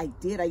 but I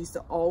did. I used to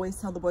always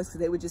tell the boys,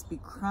 because they would just be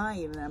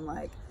crying, and I'm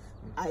like,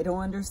 I don't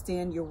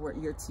understand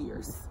your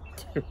tears.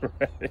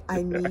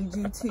 I need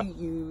you to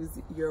use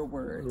your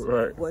words.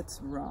 What's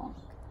wrong?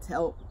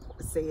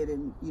 Say it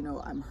in, you know,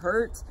 I'm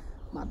hurt.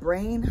 My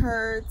brain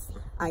hurts.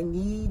 I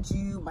need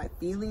you. My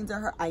feelings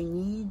are hurt. I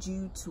need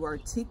you to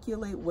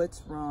articulate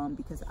what's wrong,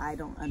 because I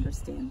don't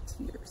understand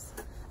tears.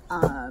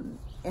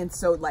 And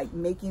so like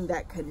making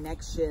that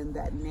connection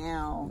that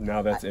now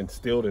that's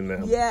instilled in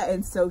them. Yeah.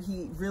 And so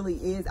he really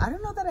is. I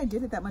don't know that I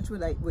did it that much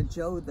with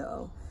Joe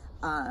though.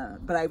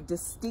 But I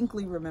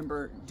distinctly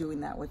remember doing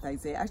that with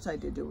Isaiah. Actually, I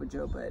did do it with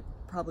Joe, but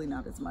probably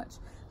not as much.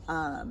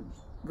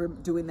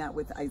 Doing that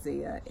with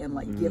Isaiah and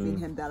like giving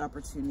him that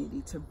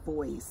opportunity to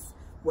voice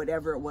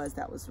whatever it was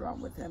that was wrong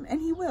with him. And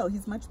he will.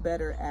 He's much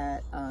better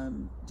at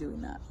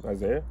doing that.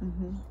 Isaiah?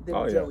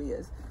 Than Joey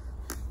is.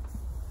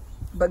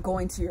 But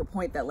going to your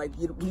point that like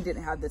we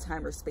didn't have the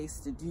time or space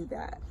to do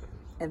that.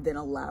 And then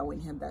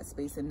allowing him that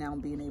space, and now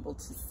being able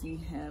to see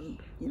him,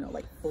 you know,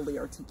 like fully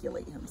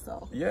articulate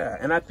himself. Yeah,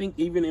 and I think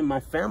even in my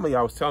family,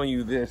 I was telling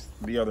you this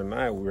the other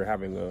night, we were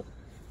having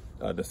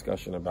a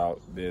discussion about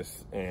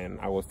this,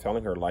 and I was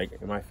telling her,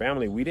 like, in my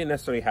family, we didn't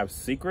necessarily have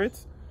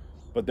secrets,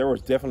 but there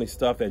was definitely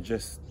stuff that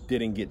just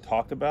didn't get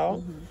talked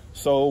about.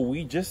 So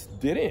we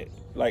just didn't.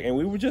 Like, and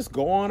we would just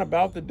go on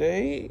about the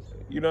day,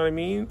 you know what I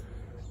mean?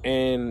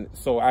 And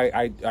so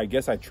I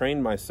guess I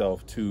trained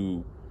myself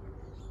to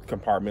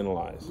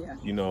compartmentalize,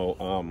 you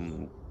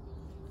know,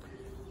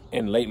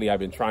 and lately I've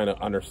been trying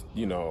to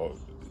you know,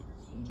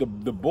 the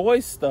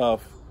boys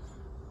stuff.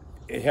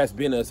 It has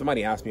been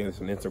somebody asked me this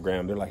on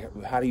Instagram. They're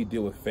like, how do you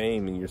deal with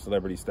fame and your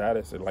celebrity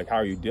status, and like, how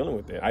are you dealing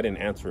with it? I didn't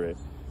answer it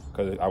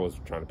because I was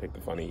trying to pick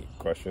the funny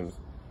questions,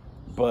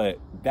 but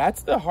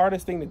that's the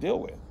hardest thing to deal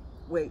with.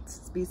 Wait,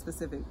 be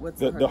specific. What's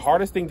the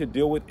hardest thing to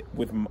deal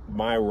with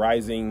my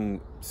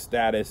rising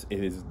status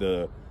is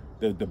the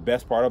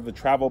best part of the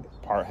travel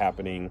part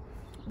happening.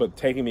 But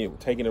taking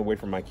it away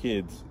from my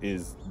kids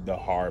is the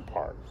hard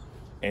part,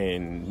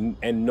 and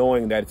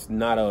knowing that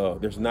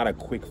there's not a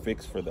quick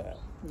fix for that.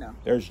 No,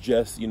 there's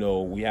just, you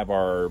know, we have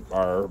our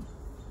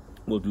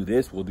we'll do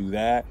this, we'll do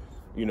that,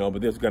 you know.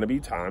 But there's going to be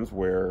times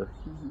where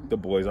the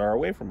boys are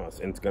away from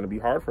us, and it's going to be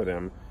hard for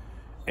them,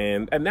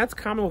 and that's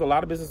common with a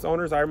lot of business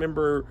owners. I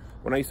remember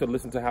when I used to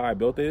listen to How I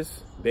Built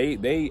This,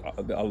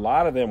 a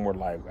lot of them were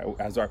like,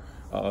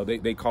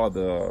 they call it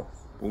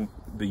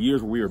the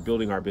years where we were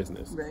building our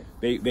business.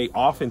 Right. They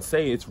often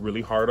say it's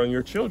really hard on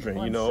your children.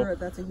 Well, you know, sure,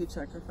 that's a huge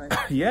sacrifice.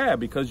 Yeah,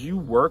 because you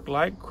work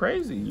like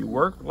crazy. You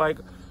work like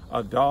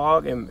a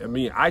dog, and I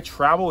mean, I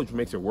travel, which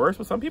makes it worse.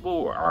 But some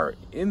people are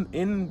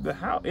in the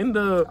house, in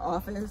the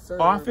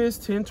office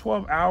 10,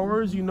 12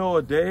 hours, you know,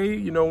 a day.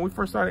 You know, when we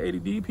first started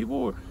ADD,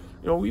 people were,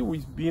 you know, we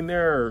was being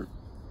there.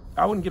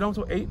 I wouldn't get home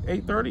till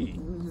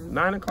 8:30,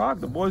 9 o'clock.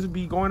 The boys would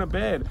be going to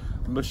bed.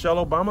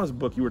 Michelle Obama's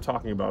book, you were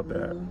talking about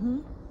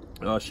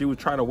that. She would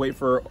try to wait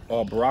for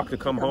Barack to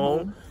come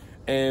home.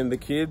 And the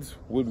kids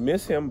would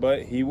miss him,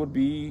 but he would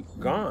be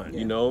gone,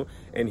 you know.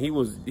 And he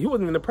wasn't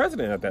even the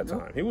president at that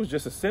time. He was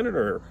just a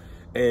senator.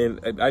 And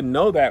I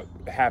know that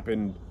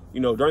happened, you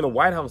know, during the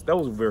White House. That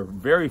was very,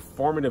 very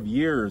formative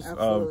years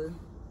of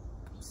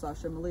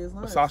Sasha Malia's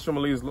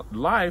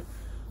life.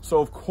 So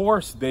of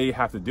course they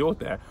have to deal with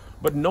that.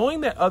 But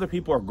knowing that other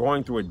people are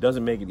going through it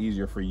doesn't make it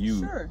easier for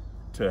you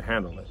to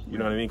handle it. You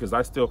know what I mean? Because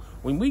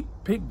when we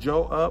picked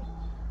Joe up,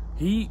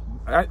 the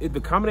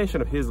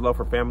combination of his love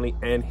for family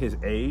and his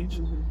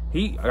age,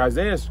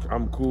 Isaiah's,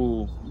 I'm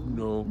cool, you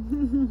know.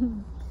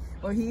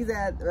 Well, he's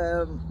at,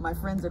 my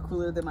friends are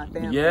cooler than my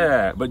family.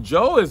 Yeah, but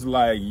Joe is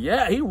like,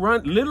 he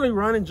literally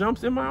run and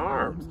jumps in my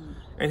arms.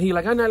 And he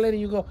like, I'm not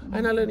letting you go,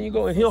 I'm not letting you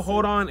go. And he'll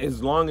hold on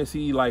as long as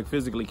he like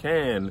physically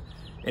can.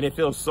 And it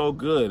feels so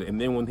good. And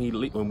then when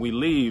we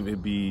leave,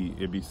 it'd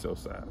be so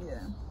sad.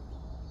 Yeah.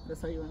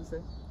 That's how you want to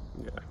say?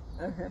 Yeah.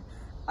 Okay.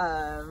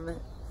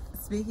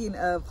 Speaking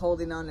of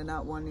holding on and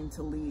not wanting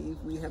to leave,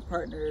 we have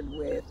partnered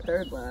with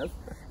Third Love,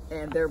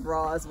 and their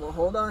bras will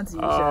hold on to you,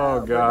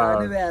 child, but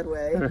not in a bad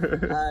way.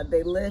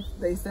 They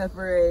lift, they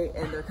separate,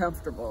 and they're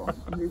comfortable.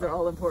 These are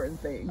all important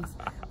things.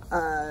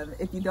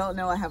 If you don't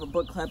know, I have a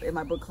book club. In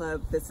my book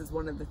club, this is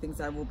one of the things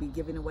I will be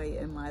giving away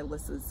in my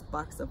Alyssa's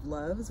Box of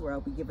Loves, where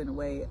I'll be giving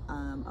away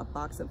a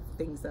box of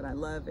things that I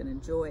love and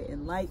enjoy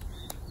and like.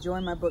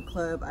 Join my book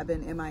club. I've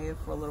been MIA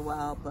for a little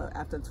while, but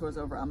after the tour's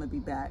over, I'm going to be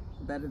back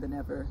better than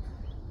ever.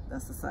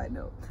 That's a side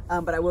note.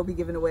 But I will be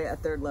giving away a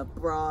Third Love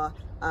bra.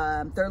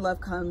 Third Love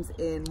comes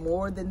in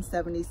more than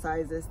 70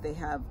 sizes. They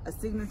have a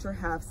signature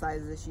half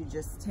sizes. You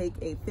just take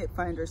a Fit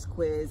Finders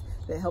quiz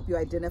that help you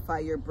identify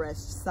your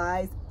breast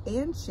size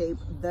and shape,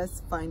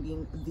 thus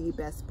finding the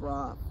best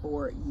bra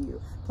for you.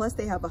 Plus,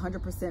 they have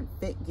 100%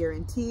 fit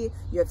guarantee.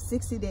 You have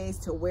 60 days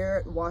to wear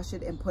it, wash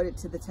it, and put it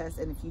to the test.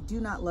 And if you do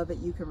not love it,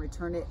 you can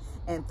return it.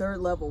 And Third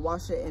Love will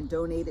wash it and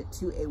donate it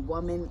to a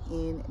woman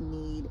in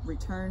need.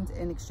 Returns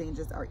and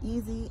exchanges are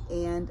easy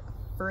and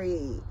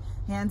free.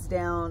 Hands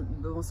down,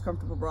 the most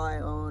comfortable bra I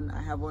own.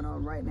 I have one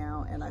on right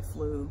now, and I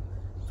flew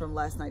from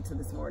last night to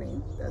this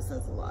morning. That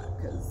says a lot,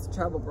 because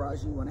travel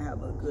bras, you want to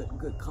have a good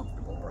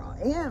comfortable bra.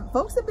 And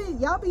folks have been,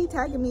 y'all be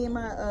tagging me in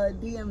my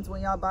DMs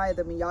when y'all buy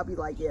them, and y'all be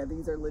like, yeah,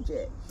 these are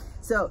legit.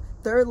 So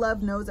Third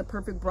Love knows a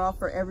perfect bra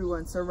for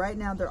everyone. So right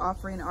now they're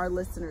offering our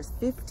listeners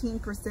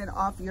 15%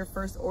 off your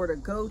first order.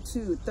 Go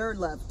to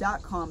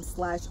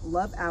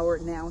thirdlove.com/lovehour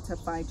now to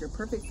find your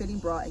perfect fitting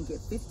bra and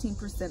get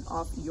 15%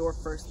 off your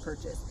first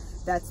purchase.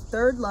 That's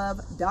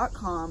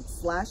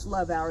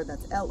thirdlove.com/lovehour.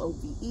 That's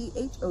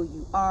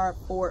LOVEHOUR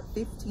for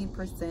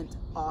 15%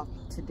 off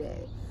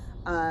today.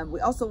 We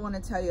also want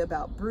to tell you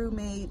about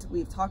BrewMate.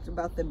 We've talked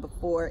about them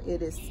before.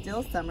 It is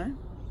still summer.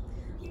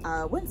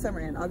 When's summer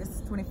in?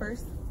 August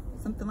 21st?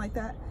 Something like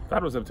that? I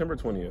thought it was September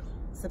 20th.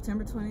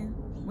 September 20th?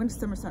 When does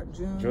summer start?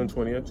 June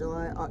 20th.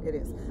 July? It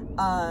is.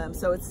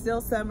 So it's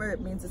still summer.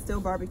 It means it's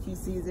still barbecue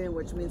season,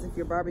 which means if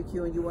you're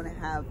barbecuing, you want to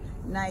have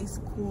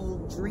nice, cool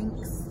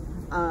drinks.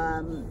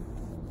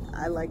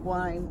 I like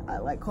wine, I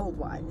like cold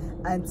wine.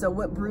 And so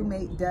what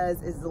BrewMate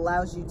does is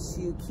allows you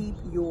to keep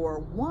your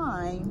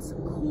wines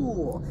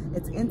cool.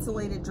 It's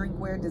insulated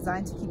drinkware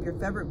designed to keep your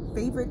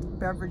favorite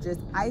beverages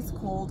ice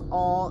cold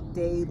all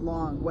day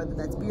long. Whether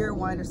that's beer,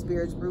 wine, or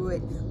spirits,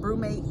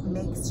 BrewMate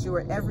makes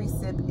sure every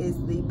sip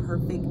is the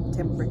perfect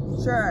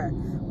temperature.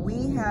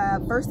 We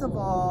have, first of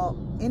all,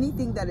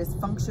 anything that is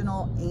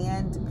functional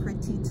and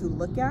pretty to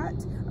look at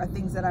are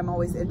things that I'm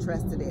always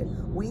interested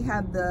in. We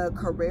have the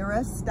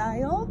Carrera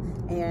style,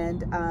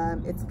 and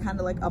it's kind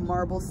of like a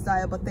marble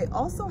style, but they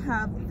also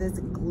have this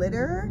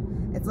glitter.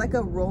 It's like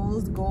a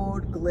rose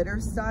gold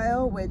glitter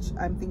style, which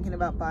I'm thinking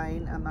about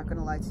buying. I'm not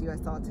gonna lie to you, I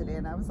saw it today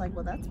and I was like,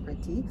 well, that's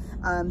pretty.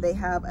 They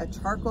have a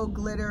charcoal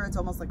glitter. It's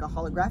almost like a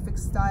holographic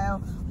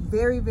style.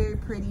 Very, very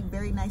pretty,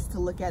 very nice to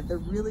look at. They're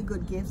really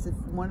good gifts if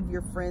one of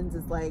your friends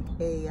is like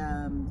a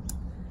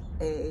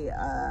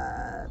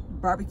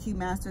barbecue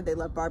master. They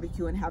love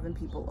barbecue and having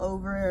people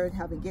over and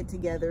having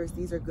get-togethers.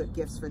 These are good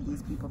gifts for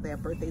these people. They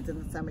have birthdays in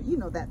the summer, you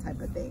know, that type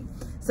of thing.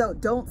 So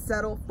don't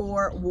settle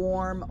for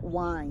warm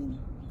wine,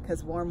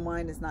 because warm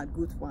wine is not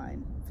good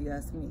wine. you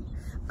ask me.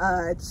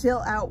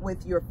 Chill out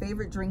with your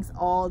favorite drinks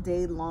all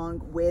day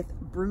long with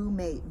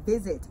BrewMate.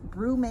 Visit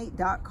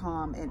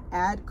brewmate.com and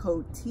add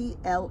code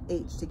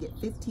TLH to get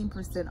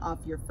 15% off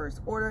your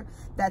first order.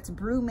 That's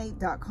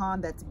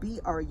brewmate.com. That's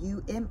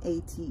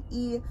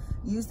BRUMATE.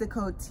 Use the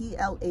code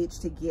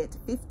TLH to get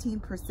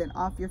 15%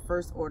 off your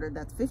first order.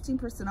 That's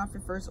 15% off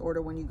your first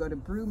order when you go to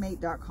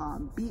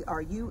brewmate.com,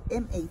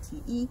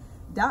 BRUMATE.com,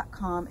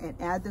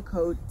 and add the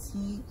code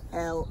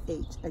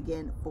TLH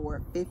again for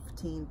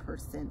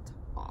 15%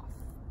 off.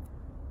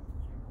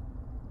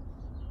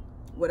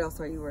 What else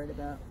are you worried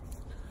about?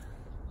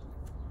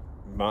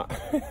 What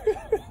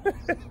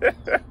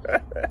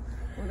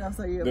else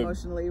are you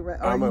emotionally?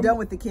 Are you done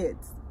with the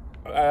kids?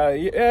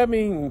 Yeah, I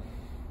mean,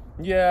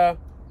 yeah.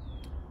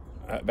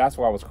 That's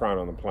why I was crying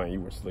on the plane.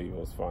 You were asleep. It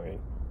was fine.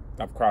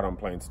 I've cried on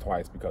planes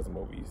twice because of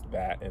movies.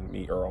 That and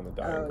Me, Earl, and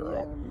the Dying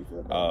Girl.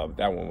 Yeah,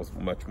 that one was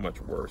much,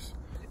 much worse.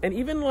 And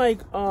even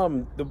like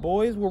the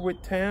boys were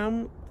with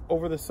Tam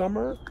over the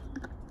summer.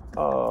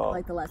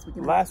 Like the last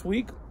weekend. Last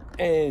week,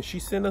 and she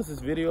sent us this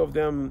video of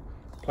them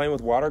playing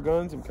with water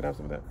guns. And we can have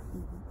some of that.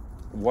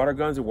 Water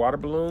guns and water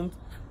balloons.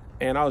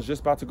 And I was just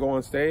about to go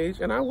on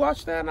stage, and I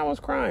watched that and I was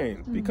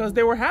crying because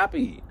they were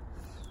happy.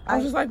 I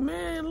was just like,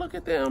 man, look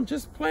at them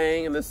just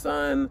playing in the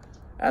sun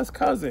as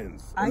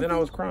cousins. And then I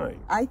was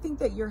crying. I think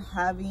that you're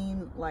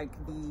having like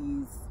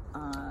these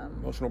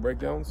emotional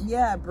breakdowns.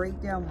 Yeah,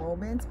 breakdown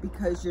moments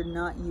because you're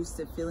not used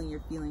to feeling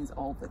your feelings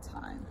all the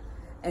time.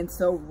 And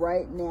so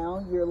right now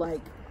you're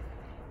like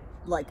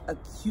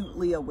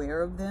acutely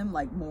aware of them,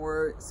 like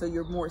more, so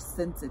you're more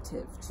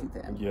sensitive to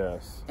them.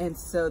 Yes. And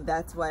so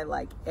that's why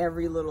like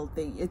every little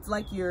thing, it's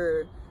like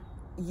it's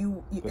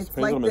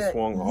like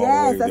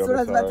yes, that's what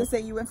I was about to say.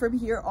 You went from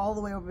here all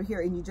the way over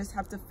here, and you just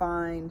have to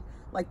find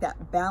like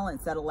that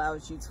balance that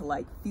allows you to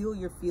like feel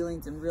your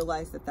feelings and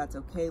realize that that's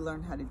okay,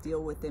 learn how to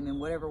deal with them in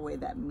whatever way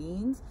that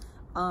means.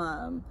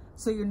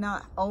 So you're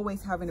not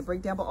always having a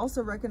breakdown, but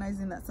also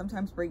recognizing that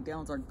sometimes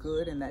breakdowns are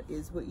good and that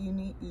is what you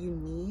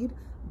need.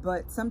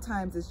 But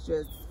sometimes it's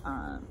just,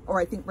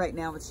 or I think right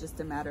now it's just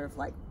a matter of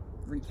like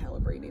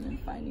recalibrating and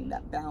finding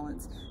that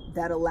balance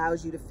that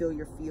allows you to feel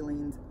your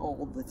feelings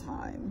all the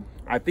time.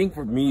 I think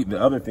for me, the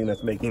other thing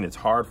that's making it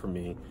hard for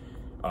me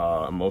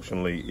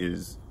emotionally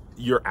is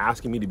you're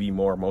asking me to be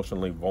more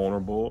emotionally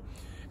vulnerable.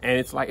 And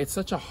it's like, it's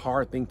such a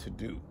hard thing to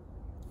do.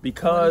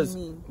 Because,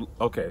 what do you mean?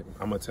 Okay,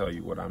 I'm going to tell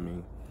you what I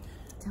mean.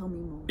 Tell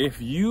me more.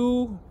 If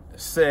you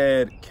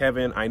said,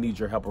 Kevin, I need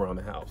your help around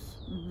the house.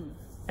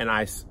 And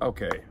I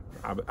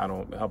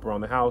don't help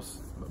around the house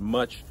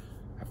much.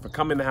 If I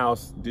come in the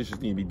house, dishes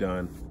need to be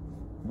done.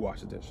 Wash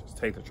the dishes,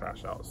 take the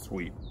trash out,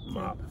 sweep,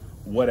 mop,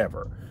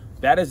 whatever.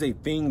 That is a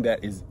thing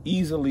that is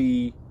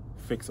easily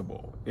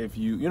fixable. If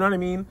you know what I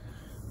mean?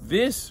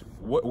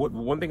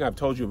 One thing I've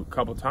told you a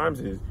couple of times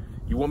is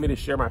you want me to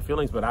share my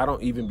feelings, but I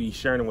don't even be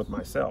sharing them with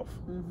myself.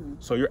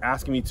 So you're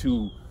asking me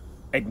to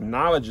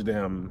acknowledge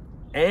them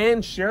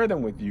and share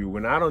them with you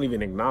when I don't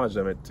even acknowledge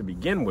them to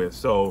begin with.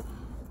 So,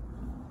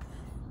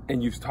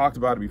 and you've talked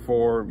about it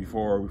before,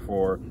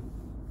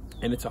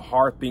 and it's a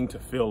hard thing to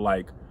feel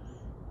like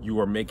you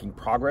are making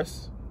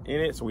progress in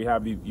it. So we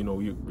have these,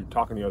 we were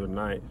talking the other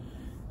night,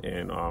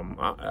 and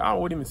I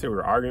wouldn't even say we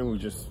were arguing. We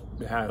just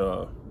had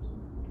a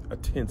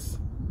tense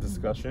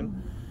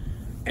discussion,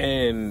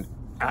 and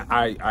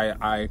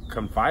I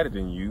confided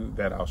in you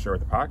that I'll share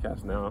with the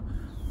podcast now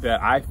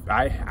that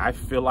I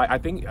feel like, I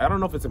don't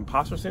know if it's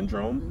imposter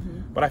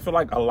syndrome, but I feel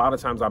like a lot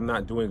of times I'm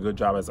not doing a good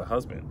job as a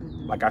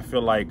husband. Like I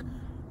feel like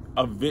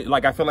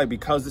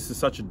because this is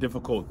such a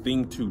difficult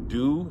thing to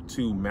do,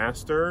 to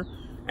master,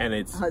 and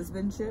it's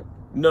husbandship.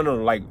 No,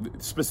 like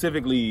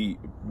specifically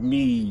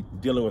me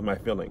dealing with my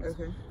feelings.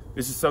 Okay.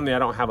 This is something I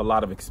don't have a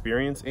lot of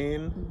experience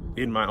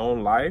in my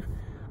own life.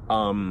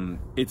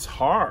 It's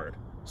hard.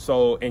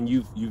 So, and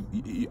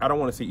I don't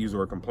want to say use the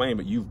word complain,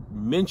 but you've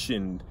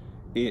mentioned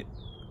it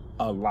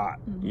a lot,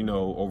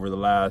 over the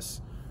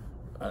last,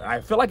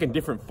 I feel like in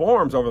different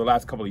forms over the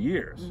last couple of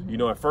years.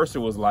 At first it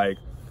was like,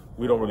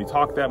 we don't really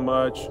talk that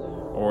much,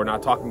 or we're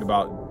not talking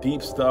about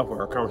deep stuff, or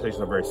our conversations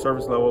are very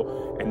surface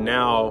level. And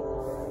now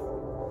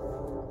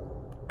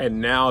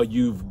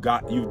you've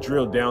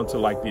drilled down to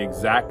like the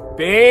exact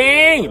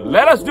thing.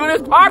 Let us do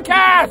this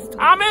podcast,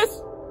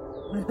 Thomas.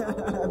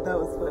 That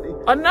was funny.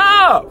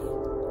 Enough.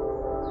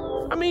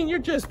 I mean, you're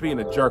just being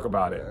a jerk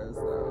about it.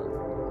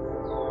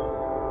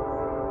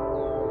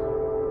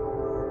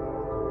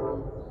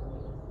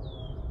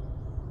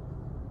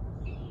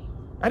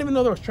 I didn't even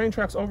know there was train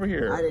tracks over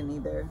here. I didn't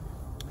either.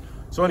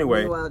 So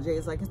anyway. Meanwhile,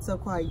 Jay's like, it's so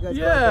quiet. You guys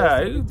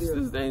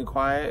it's ain't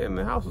quiet, and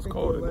the house is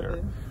cold in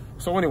there.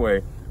 So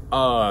anyway,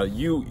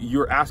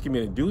 you're asking me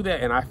to do that,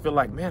 and I feel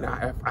like, man,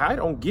 if I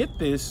don't get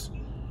this,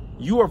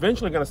 you are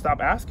eventually going to stop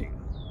asking.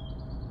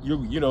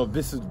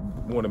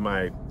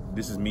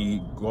 This is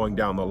me going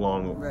down the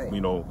long,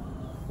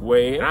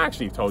 way. And I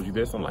actually told you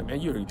this. I'm like, man,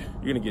 you're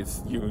gonna get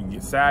sad.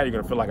 You're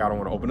gonna feel like I don't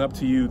want to open up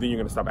to you. Then you're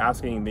gonna stop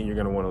asking. And then you're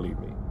gonna want to leave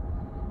me.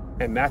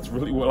 And that's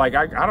really what,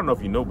 I don't know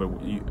if you know, but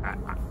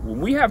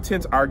when we have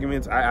tense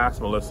arguments, I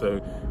ask Melissa,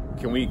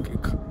 can we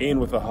end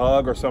with a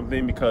hug or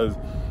something, because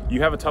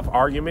you have a tough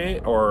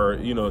argument or,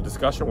 you know,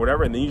 discussion or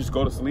whatever, and then you just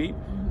go to sleep.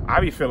 I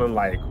be feeling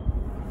like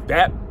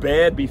that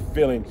bed be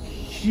feeling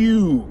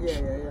huge.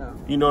 Yeah.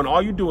 You know, and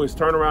all you do is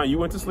turn around. You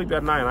went to sleep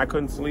that night and I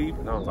couldn't sleep.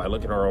 And I was like,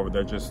 look at her over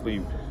there, just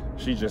sleep.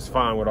 She's just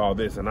fine with all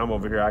this. And I'm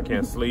over here, I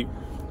can't sleep.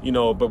 You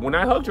know, but when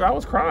I hugged you, I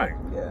was crying.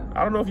 Yeah.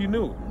 I don't know if you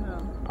knew.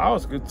 No.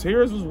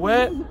 Tears was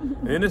wet.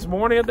 And then this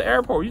morning at the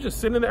airport, you just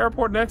sitting in the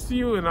airport next to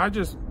you, and I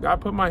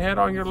put my head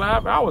on your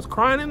lap. I was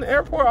crying in the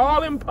airport,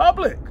 all in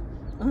public.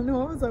 I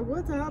know, I was like,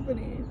 what's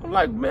happening? I'm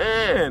like,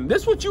 man,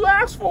 this is what you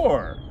asked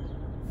for.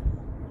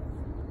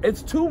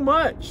 It's too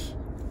much.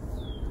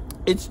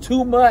 It's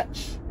too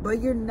much.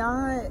 But you're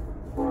not,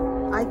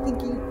 I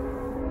think you...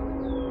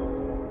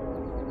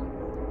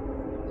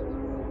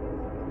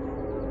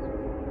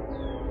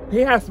 He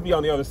has to be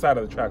on the other side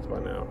of the tracks by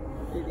now.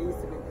 It needs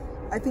to be.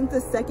 I think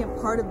the second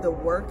part of the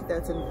work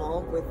that's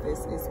involved with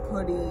this is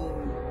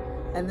putting,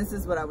 and this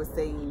is what I was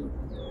saying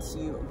to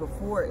you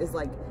before, is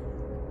like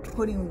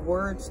putting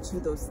words to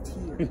those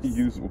tears.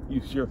 use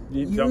your.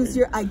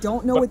 I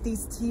don't know what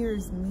these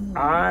tears mean.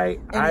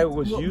 I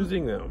was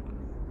using them.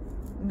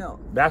 No.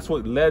 That's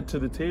what led to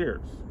the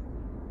tears.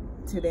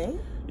 Today?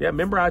 Yeah,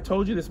 remember I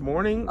told you this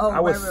morning? Oh,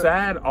 I was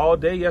sad all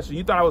day yesterday.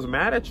 You thought I was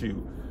mad at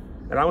you.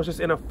 And I was just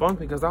in a funk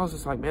because I was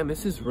just like, man,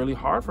 this is really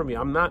hard for me.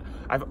 I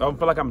don't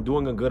feel like I'm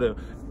doing a good,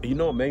 you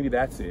know, maybe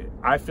that's it.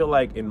 I feel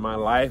like in my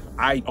life,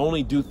 I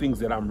only do things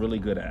that I'm really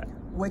good at.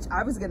 Which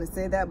I was going to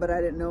say that, but I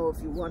didn't know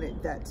if you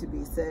wanted that to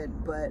be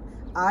said. But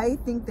I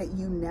think that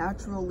you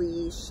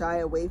naturally shy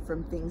away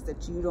from things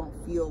that you don't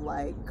feel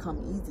like come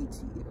easy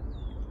to you.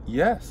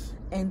 Yes.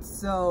 And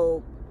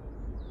so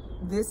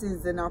this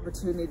is an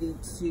opportunity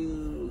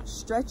to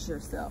stretch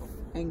yourself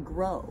and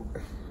grow.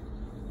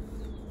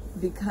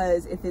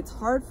 Because if it's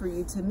hard for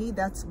you, to me,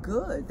 that's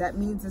good. That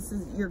means this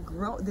is your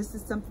growth. This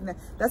is something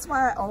that's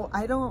why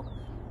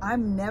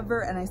I'm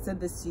never, and I said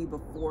this to you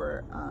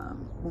before,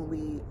 when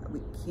we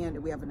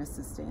have an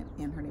assistant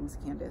and her name is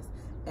Candace,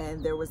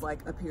 and there was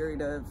like a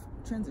period of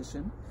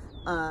transition,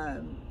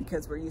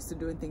 because we're used to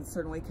doing things a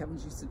certain way.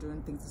 Kevin's used to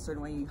doing things a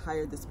certain way. You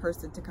hire this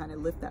person to kind of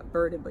lift that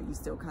burden, but you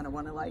still kind of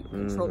want to like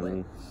control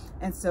it.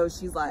 And so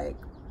she's like,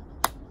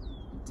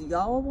 do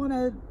y'all want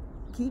to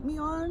keep me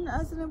on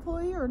as an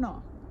employee or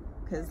not?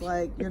 Because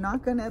like, you're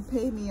not gonna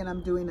pay me and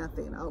I'm doing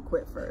nothing. I'll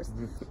quit first.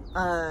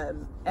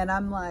 And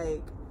I'm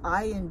like,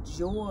 I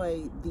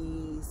enjoy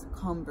these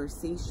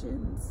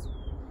conversations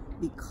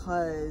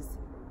because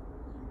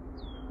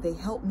they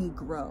help me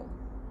grow.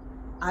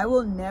 I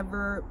will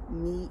never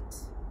meet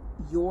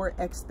your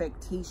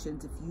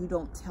expectations if you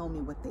don't tell me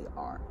what they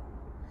are.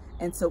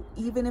 And so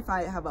even if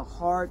I have a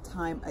hard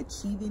time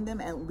achieving them,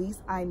 at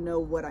least I know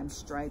what I'm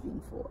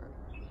striving for.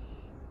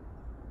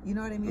 You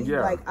know what I mean?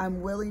 Yeah. Like,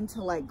 I'm willing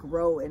to like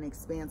grow and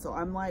expand. So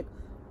I'm like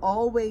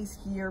always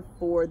here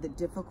for the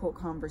difficult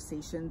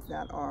conversations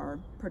that are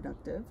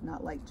productive,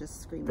 not like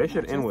just screaming. They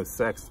should end with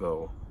sex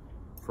though,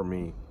 for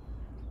me.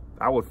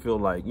 I would feel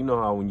like, you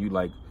know how when you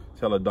like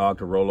tell a dog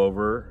to roll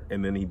over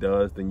and then he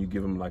does, then you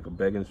give him like a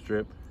begging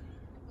strip.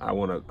 I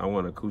want a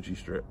coochie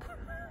strip.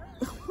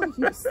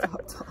 You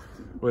stop talking.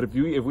 But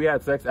if we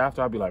had sex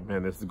after, I'd be like,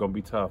 man, this is gonna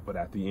be tough. But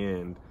at the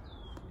end,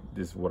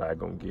 this is what I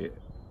gonna get.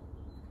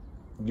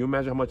 Can you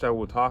imagine how much I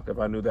would talk if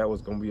I knew that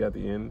was going to be at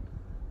the end?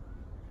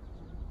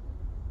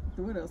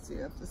 What else do you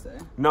have to say?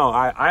 No,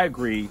 I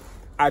agree.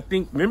 I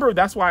think, remember,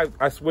 that's why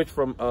I switched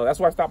from, that's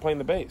why I stopped playing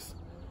the bass.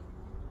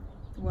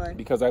 Why?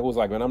 Because I was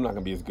like, man, I'm not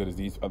going to be as good as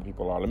these other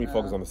people are. Let me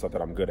focus on the stuff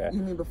that I'm good at.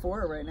 You mean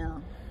before or right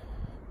now?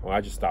 Well, I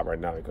just stopped right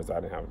now because I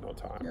didn't have no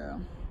time. Yeah.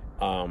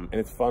 And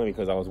it's funny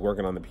because I was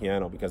working on the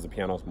piano because the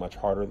piano is much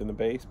harder than the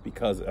bass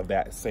because of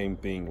that same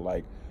thing.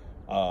 Like,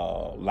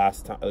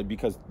 last time,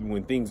 because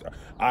when things,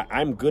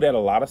 I'm good at a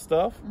lot of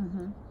stuff,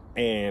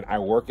 and I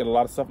work at a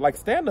lot of stuff like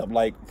stand-up.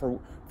 Like for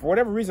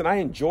whatever reason, I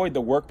enjoyed the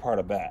work part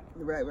of that.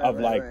 Right.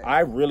 I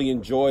really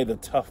enjoy the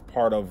tough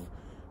part of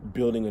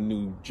building a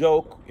new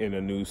joke in a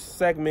new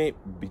segment,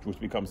 which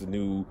becomes a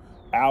new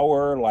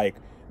hour. Like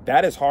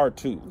that is hard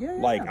too. Yeah.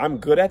 Like I'm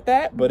good at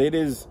that, but it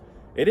is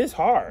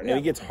hard, and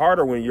it gets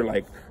harder when you're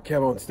like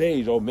Kev on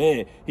stage. Oh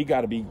man, he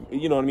got to be.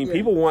 You know what I mean? Yeah.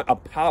 People want a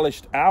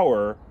polished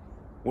hour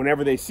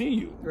whenever they see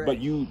you, but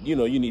you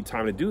know, you need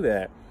time to do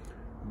that.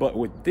 But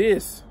with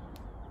this,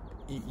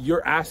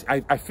 you're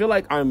asking, I feel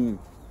like I'm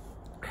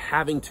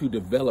having to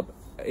develop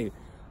a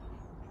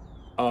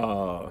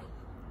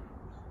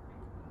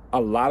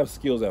lot of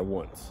skills at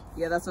once.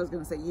 Yeah, that's what I was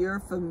going to say.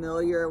 You're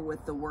familiar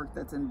with the work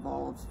that's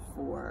involved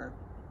for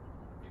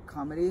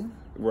comedy.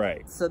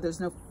 Right. So there's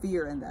no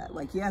fear in that.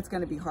 Like, yeah, it's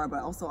going to be hard,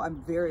 but also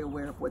I'm very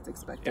aware of what's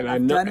expected. And I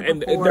know,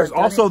 and there's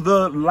also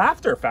the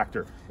laughter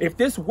factor. If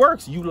this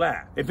works, you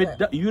laugh. If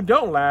you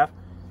don't laugh,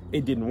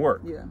 it didn't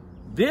work. Yeah.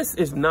 This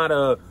is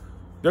not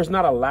there's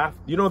not a laugh.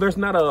 You know, there's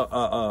not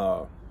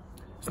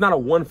it's not a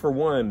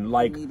one-for-one,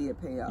 like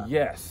immediate payoff.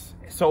 Yes.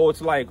 So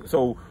it's like,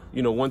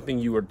 you know, one thing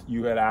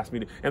you had asked me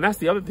to, and that's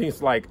the other thing.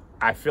 It's like,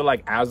 I feel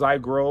like as I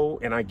grow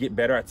and I get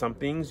better at some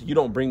things, you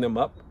don't bring them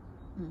up.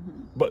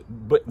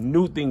 but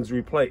new things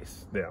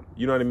replace them.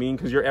 You know what I mean?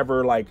 Because you're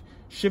ever like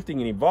shifting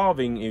and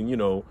evolving, and you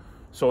know.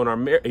 So in our,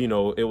 you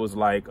know, it was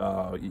like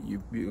a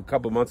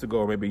couple of months ago,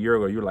 or maybe a year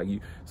ago, you're like,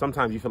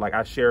 sometimes you feel like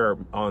I share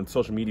on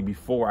social media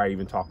before I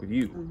even talk with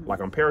you,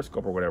 like on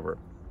Periscope or whatever.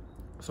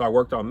 So I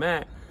worked on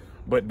that,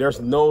 but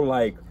there's no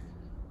like,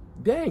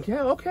 dang,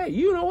 Kev, okay,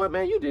 you know what,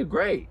 man, you did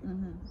great.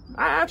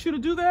 I asked you to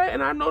do that,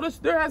 and I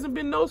noticed there hasn't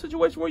been no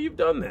situation where you've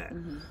done that.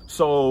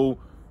 So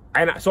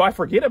I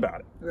forget about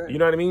it. Right. You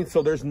know what I mean?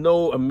 So there's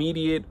no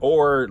immediate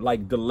or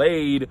like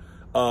delayed,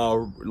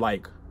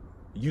 like,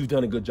 you've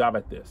done a good job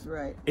at this.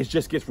 Right. It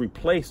just gets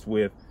replaced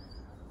with,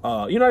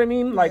 you know what I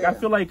mean? Like, I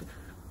feel like,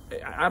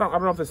 I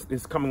don't know if this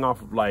is coming off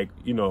like,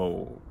 you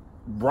know,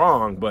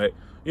 wrong, but,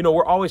 you know,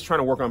 we're always trying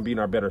to work on being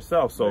our better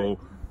self. So,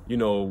 you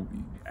know,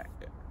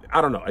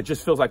 I don't know. It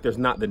just feels like there's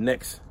not in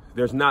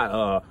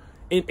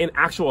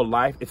actual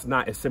life, it's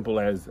not as simple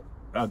as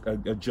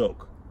a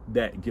joke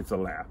that gets a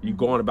laugh. You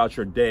go on about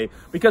your day,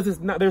 because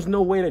there's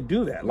no way to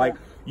do that. Like,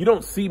 you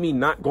don't see me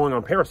not going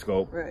on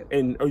Periscope,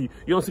 and or you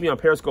don't see me on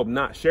Periscope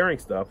not sharing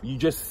stuff. You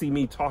just see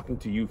me talking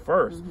to you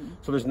first.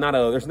 So there's not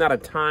a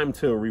time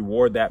to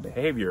reward that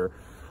behavior.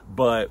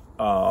 But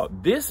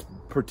this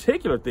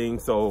particular thing,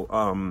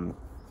 so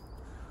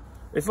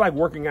it's like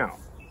working out.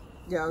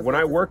 When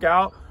I work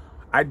out,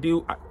 I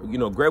do, you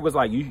know, Greg was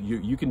like,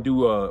 you can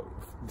do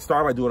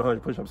start by doing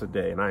 100 push-ups a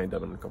day, and I ain't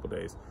done them in a couple of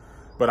days.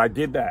 But I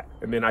did that,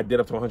 and then I did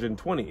up to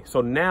 120.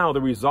 So now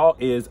the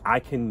result is I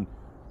can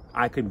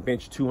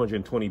bench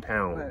 220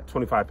 pounds,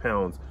 25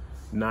 pounds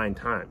 9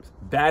 times.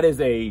 That is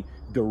a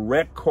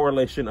direct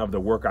correlation of the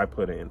work I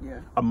put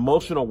in.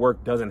 Emotional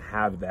work doesn't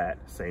have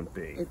that same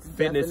thing.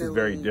 Fitness is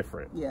very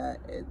different.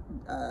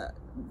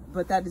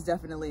 But that is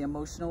definitely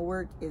emotional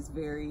work is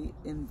very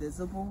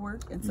invisible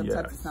work, and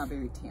sometimes it's not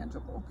very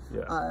tangible.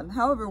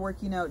 However,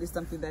 working out is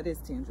something that is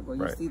tangible.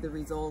 You see the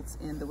results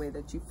in the way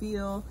that you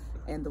feel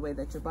and the way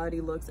that your body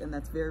looks, and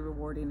that's very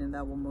rewarding, and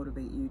that will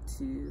motivate you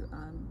to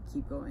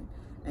keep going.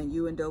 And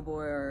you and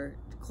Doughboy are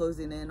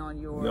closing in on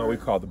your... No, we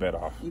called the bet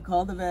off. You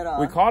called the bet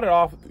off. We called it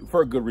off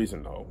for a good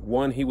reason, though.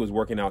 One, he was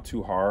working out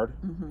too hard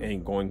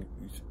and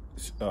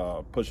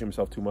pushing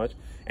himself too much.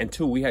 And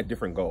two, we had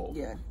different goals.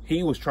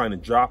 He was trying to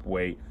drop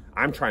weight.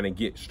 I'm trying to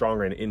get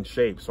stronger and in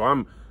shape.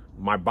 So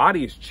my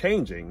body is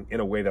changing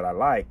in a way that I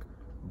like,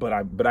 but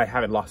I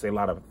haven't lost a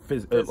lot of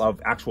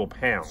actual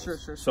pounds.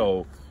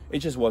 So it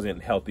just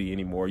wasn't healthy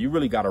anymore. You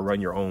really got to run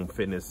your own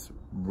fitness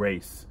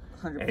race.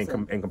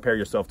 And compare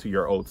yourself to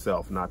your old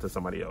self, not to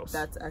somebody else.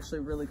 That's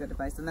actually really good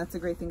advice. And that's the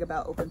great thing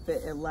about Open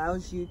Fit. It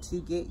allows you to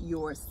get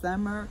your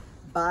summer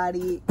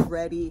body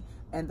ready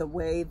and the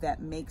way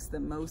that makes the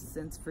most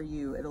sense for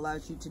you. It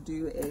allows you to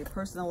do a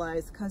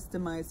personalized,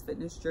 customized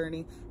fitness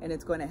journey, and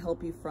it's going to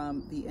help you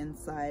from the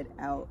inside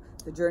out.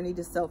 The journey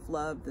to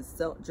self-love,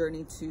 the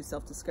journey to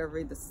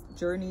self-discovery, the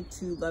journey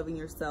to loving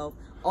yourself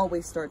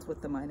always starts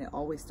with the mind. It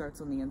always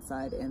starts on the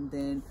inside. And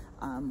then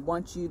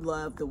once you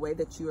love the way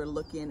that you are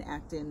looking,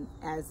 acting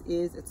as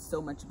is, it's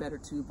so much better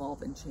to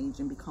evolve and change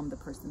and become the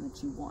person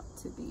that you want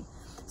to be.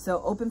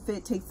 So Open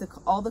Fit takes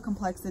all the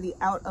complexity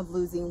out of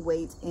losing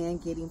weight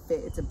and getting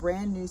fit. It's a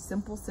brand new,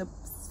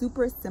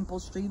 super simple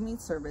streaming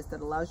service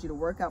that allows you to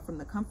work out from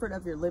the comfort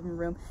of your living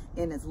room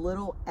in as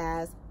little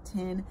as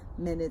 10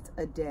 minutes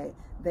a day.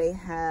 They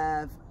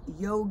have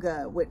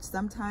yoga, which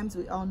sometimes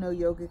we all know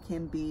yoga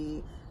can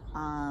be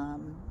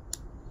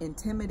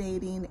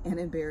intimidating and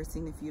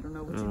embarrassing if you don't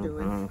know what you're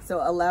doing.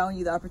 So allowing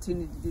you the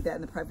opportunity to do that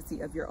in the privacy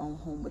of your own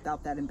home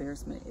without that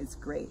embarrassment is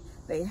great.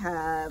 They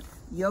have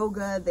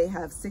yoga, they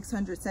have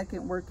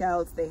 600-second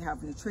workouts, they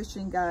have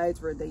nutrition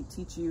guides where they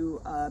teach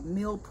you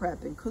meal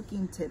prep and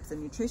cooking tips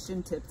and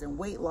nutrition tips and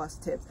weight loss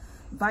tips,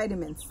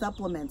 vitamins,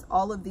 supplements,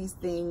 all of these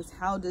things,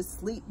 how to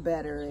sleep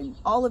better, and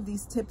all of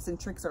these tips and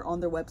tricks are on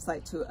their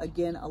website to,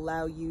 again,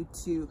 allow you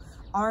to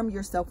arm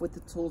yourself with the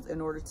tools in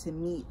order to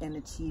meet and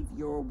achieve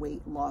your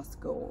weight loss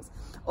goals.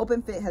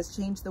 OpenFit has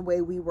changed the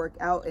way we work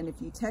out, and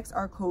if you text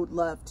our code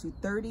LOVE to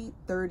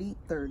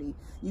 303030,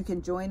 you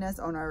can join us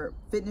on our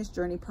fitness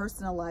journey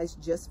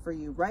personalized just for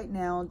you. Right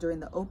now, during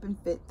the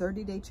OpenFit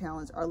 30-day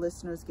challenge, our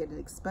listeners get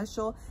a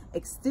special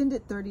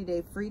extended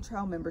 30-day free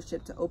trial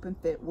membership to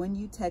OpenFit when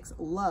you text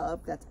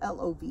LOVE, that's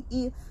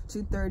L-O-V-E,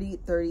 to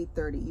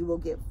 303030. You will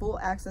get full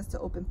access to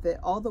OpenFit,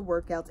 all the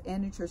workouts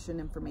and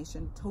nutrition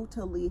information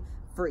totally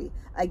free.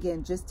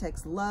 Again, just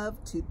text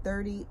LOVE to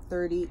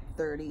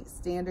 303030.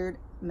 Standard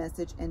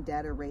message and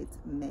data rates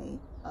may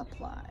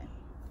apply.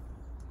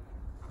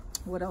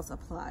 What else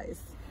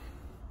applies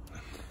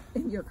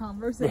in your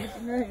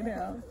conversation right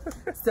now?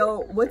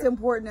 So what's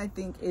important, I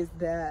think, is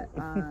that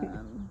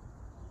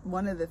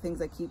one of the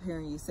things I keep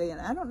hearing you say, and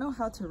I don't know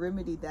how to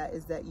remedy that,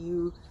 is that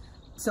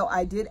so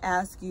I did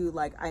ask you,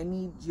 like, I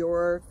need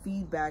your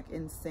feedback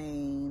in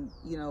saying,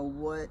 you know,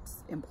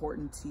 what's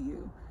important to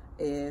you.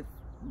 If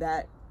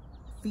that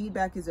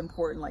feedback is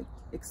important, like,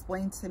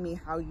 explain to me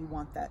how you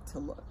want that to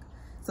look.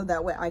 So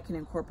that way I can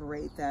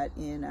incorporate that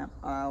in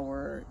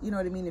our, you know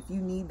what I mean? If you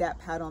need that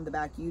pat on the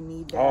back, you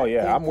need that. Oh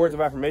yeah, I'm words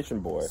of affirmation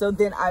boy. So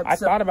then I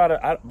thought about it,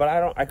 but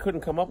I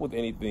couldn't come up with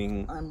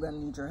anything. I'm going to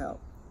need your help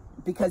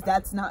because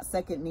that's not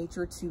second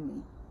nature to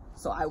me.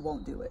 So I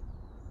won't do it.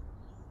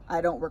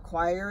 I don't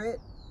require it.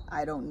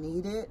 I don't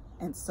need it.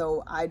 And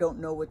so I don't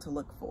know what to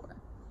look for.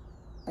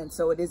 And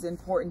so it is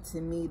important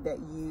to me that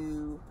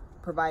you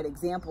provide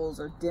examples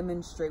or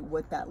demonstrate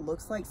what that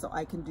looks like so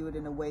I can do it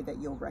in a way that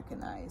you'll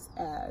recognize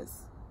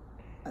as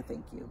a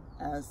thank you,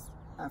 as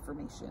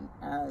affirmation,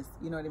 as,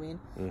 you know what I mean?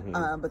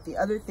 Mm-hmm. But the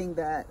other thing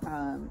that,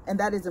 and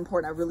that is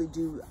important, I really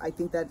do, I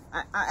think that,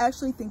 I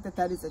actually think that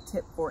that is a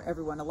tip for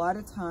everyone. A lot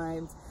of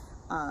times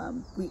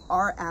we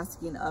are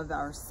asking of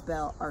our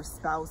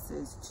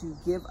spouses to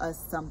give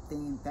us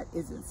something that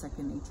isn't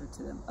second nature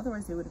to them.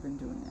 Otherwise they would have been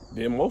doing it.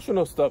 The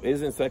emotional stuff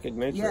isn't second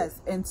nature.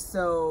 Yes, and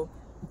so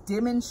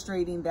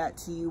demonstrating that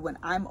to you, when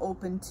I'm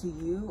open to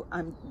you,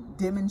 I'm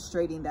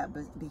demonstrating that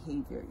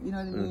behavior, you know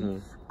what I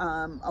mean?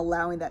 Mm-hmm.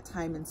 Allowing that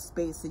time and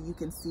space so you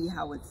can see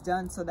how it's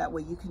done, so that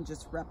way you can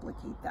just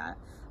replicate that.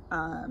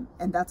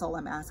 And that's all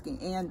I'm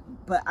asking.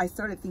 But I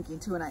started thinking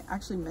too, and I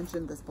actually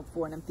mentioned this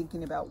before, and I'm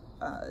thinking about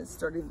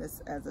starting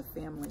this as a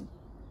family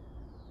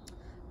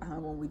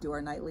when we do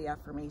our nightly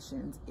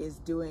affirmations, is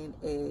doing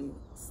a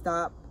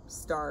stop,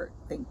 start,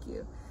 thank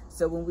you.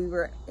 So when we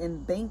were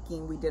in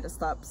banking, we did a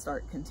stop,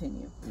 start,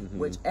 continue, mm-hmm.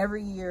 which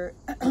every year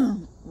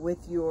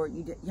with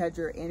you had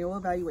your annual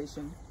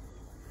evaluation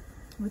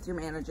with your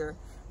manager,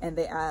 and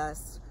they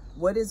asked,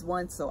 what is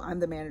one, so I'm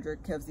the manager,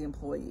 Kev's the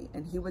employee,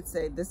 and he would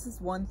say, this is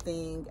one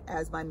thing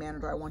as my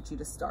manager I want you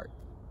to start.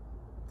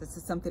 This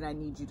is something I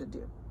need you to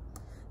do.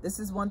 This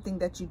is one thing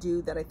that you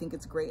do that I think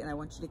it's great and I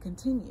want you to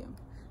continue.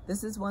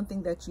 This is one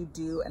thing that you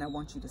do and I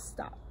want you to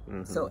stop.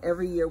 Mm-hmm. So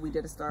every year we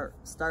did a start,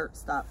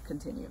 stop,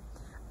 continue.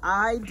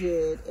 I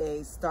did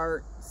a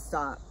start,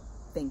 stop,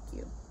 thank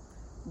you.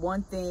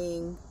 One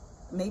thing,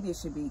 maybe it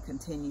should be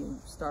continue,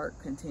 start,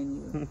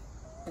 continue,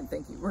 and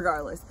thank you.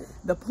 Regardless,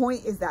 the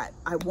point is that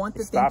I want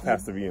the stop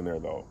has to be in there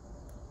though.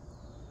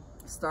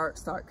 Start,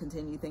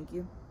 continue, thank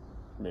you.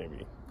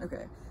 Maybe.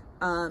 Okay.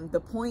 The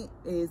point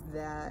is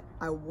that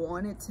I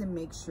wanted to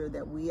make sure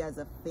that we as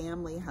a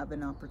family have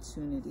an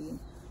opportunity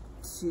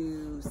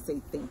to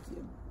say thank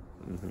you.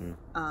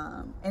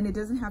 Mm-hmm. And it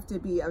doesn't have to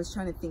be, I was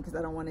trying to think because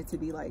I don't want it to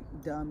be like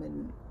dumb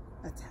and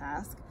a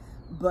task,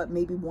 but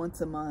maybe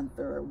once a month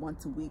or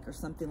once a week or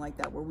something like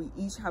that, where we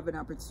each have an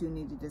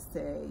opportunity to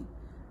say,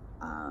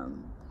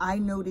 I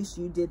noticed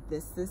you did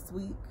this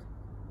week.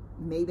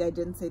 Maybe I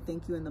didn't say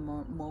thank you in the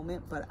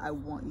moment, but I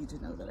want you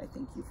to know that I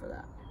thank you for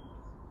that.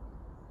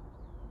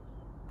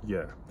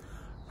 Yeah,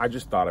 I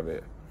just thought of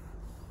it.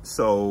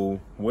 So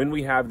when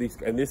we have these,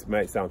 and this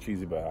might sound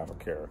cheesy, but I don't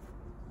care.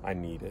 I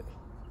need it.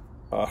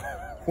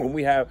 When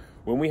we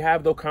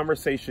have those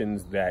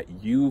conversations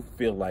that you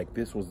feel like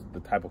this was the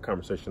type of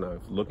conversation I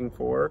was looking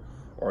for,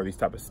 or these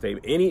type of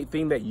statement,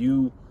 anything that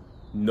you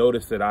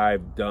notice that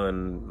I've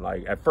done,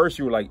 like at first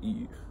you were like,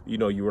 you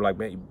were like,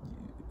 man,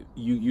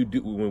 you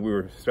do, when we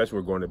were, especially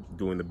we're going to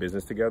doing the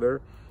business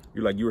together,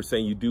 you were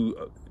saying you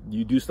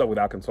do stuff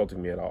without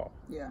consulting me at all.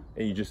 Yeah.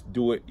 And you just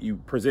do it. You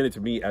present it to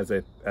me as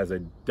a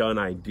done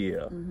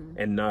idea, mm-hmm.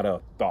 and not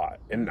a thought.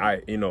 And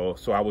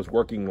so I was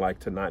working like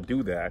to not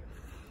do that.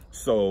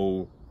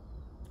 So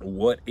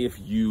what if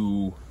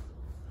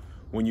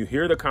when you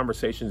hear the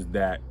conversations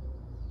that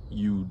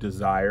you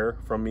desire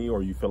from me,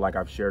 or you feel like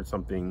I've shared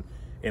something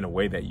in a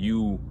way that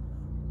you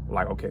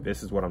like, okay,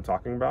 this is what I'm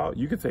talking about,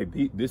 you could say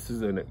this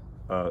is an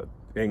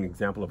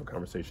example of a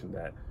conversation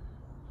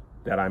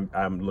that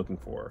I'm looking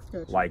for.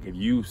 Gotcha. Like if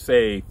you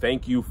say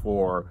thank you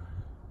for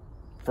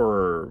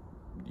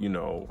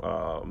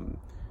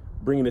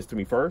bringing this to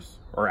me first,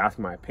 or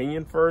asking my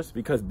opinion first,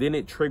 because then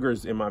it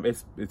triggers in my,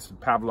 it's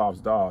Pavlov's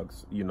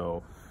dogs,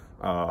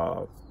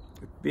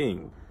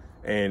 thing.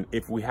 And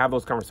if we have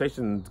those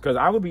conversations, because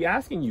I would be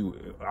asking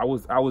you, I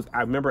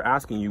remember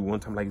asking you one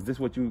time, like, is this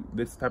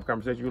this type of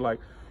conversation you like,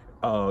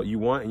 you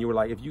want? And you were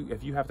like, if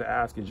you have to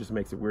ask, it just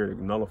makes it weird, it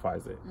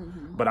nullifies it.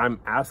 Mm-hmm. But I'm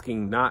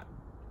asking not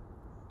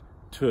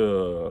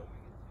to,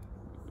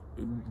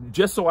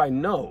 just so I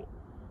know,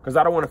 because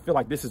I don't want to feel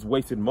like this is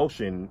wasted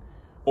motion,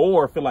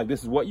 or feel like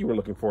this is what you were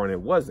looking for and it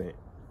wasn't.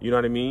 You know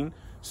what I mean?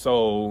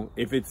 So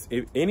if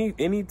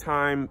any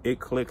time it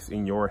clicks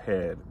in your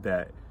head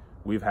that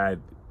we've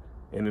had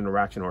an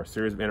interaction or a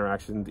series of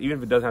interactions, even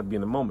if it doesn't have to be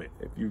in the moment,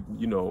 if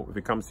if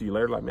it comes to you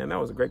later, like, man, that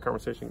was a great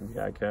conversation we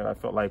had, Kev, I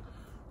felt like,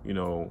 we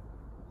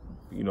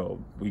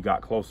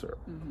got closer.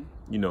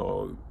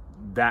 Mm-hmm.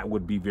 That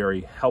would be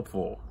very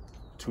helpful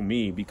to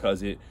me,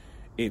 because it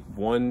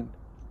one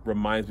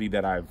reminds me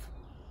that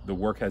the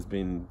work has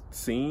been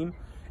seen,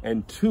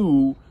 and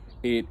two,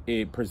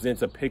 it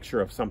presents a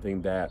picture of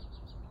something that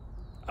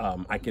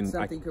I can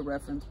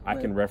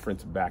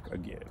reference back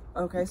again.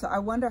 Okay, so I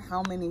wonder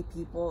how many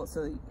people,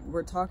 so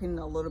we're talking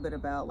a little bit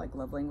about like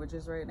love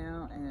languages right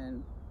now,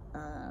 and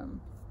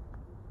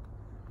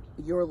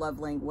your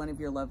one of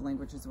your love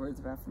languages, words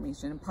of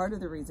affirmation. And part of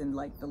the reason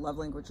like the love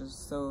language is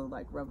so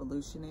like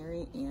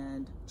revolutionary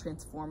and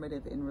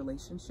transformative in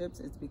relationships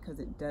is because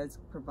it does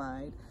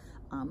provide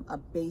a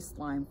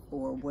baseline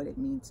for what it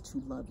means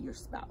to love your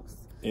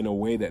spouse in a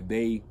way that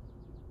they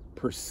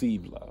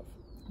perceive love,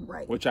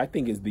 right? Which I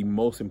think is the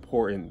most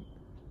important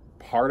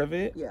part of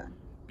it. Yeah,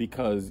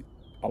 because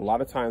a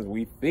lot of times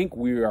we think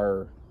we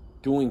are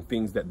doing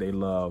things that they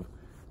love,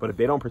 but if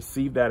they don't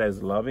perceive that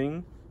as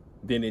loving,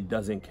 then it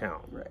doesn't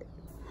count. Right.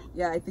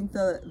 Yeah, I think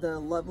the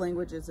love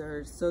languages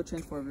are so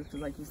transformative because,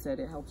 like you said,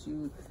 it helps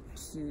you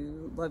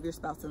to love your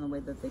spouse in the way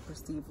that they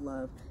perceive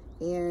love.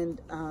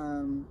 And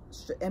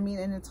I mean,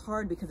 and it's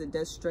hard because it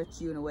does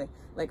stretch you in a way.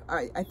 Like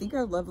I think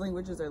our love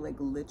languages are like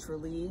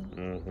literally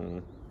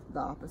the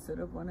opposite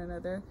of one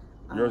another.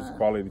 Yours is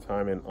quality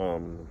time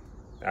and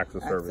acts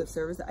of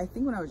service. I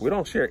think when I was we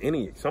don't share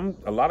any.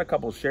 A lot of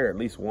couples share at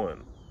least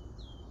one.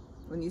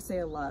 When you say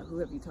a lot, who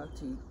have you talked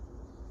to?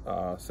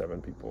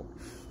 7 people.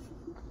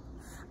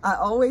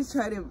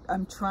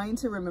 I'm trying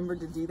to remember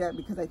to do that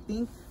because I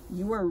think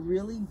you are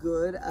really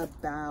good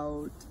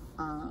about,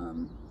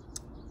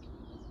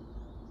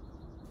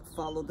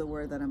 follow the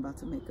word that I'm about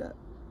to make up,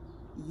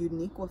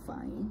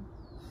 uniquifying.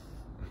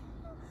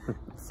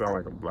 Sound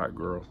like a black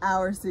girl.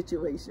 Our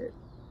situation.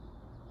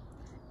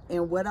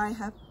 And what I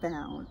have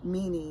found,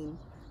 meaning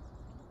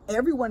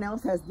everyone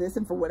else has this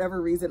and for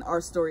whatever reason,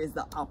 our story is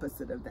the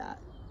opposite of that.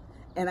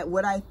 And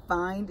what I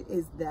find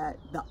is that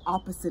the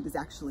opposite is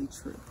actually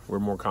true. We're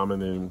more common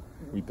than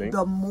we think.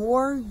 The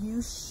more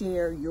you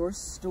share your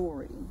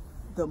story,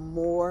 the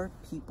more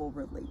people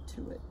relate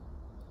to it.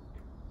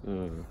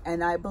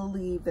 And I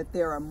believe that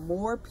there are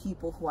more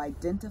people who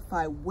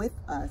identify with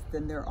us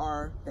than there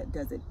are that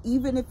doesn't.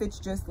 Even if it's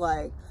just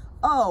like,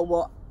 oh,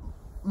 well,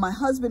 my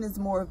husband is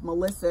more of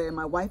Melissa and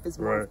my wife is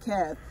more of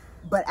Kev.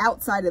 But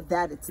outside of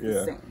that, it's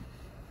the same.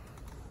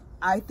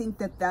 I think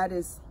that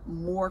is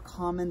more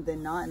common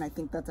than not, and I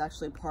think that's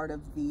actually part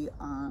of the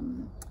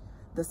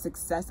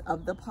success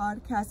of the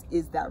podcast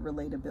is that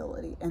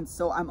relatability. And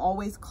so I'm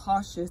always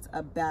cautious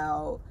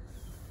about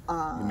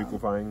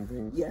uniquifying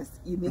things.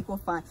 Yes,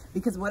 uniquifying,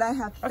 because what I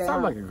have found, that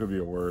sounds like it could be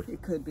a word.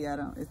 It could be.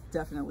 It's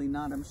definitely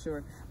not, I'm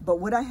sure. But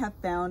what I have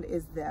found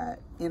is that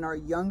in our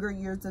younger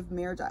years of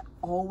marriage, I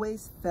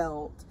always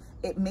felt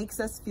it makes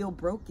us feel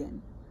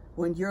broken.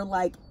 When you're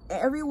like,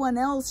 everyone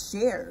else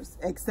shares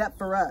except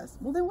for us.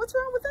 Well, then what's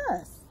wrong with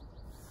us?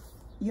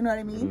 You know what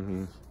I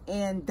mean?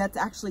 And that's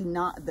actually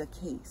not the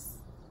case.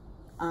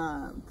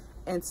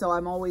 And so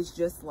I'm always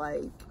just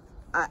like,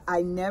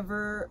 I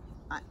never,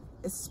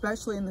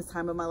 especially in this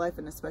time of my life,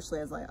 and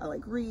especially as I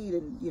like read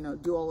and, you know,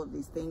 do all of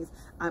these things,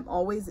 I'm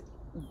always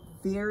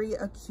very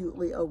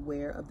acutely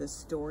aware of the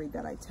story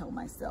that I tell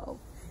myself.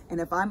 And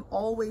if I'm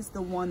always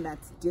the one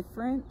that's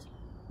different,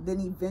 then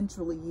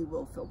eventually you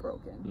will feel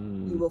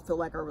broken. You will feel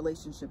like our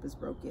relationship is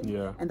broken.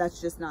 Yeah. And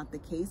that's just not the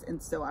case.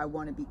 And so I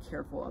want to be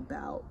careful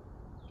about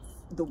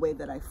the way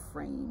that I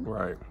frame,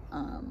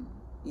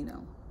 you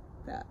know,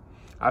 that.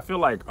 I feel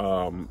like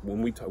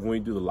when we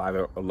do the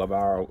Love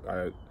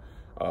Hour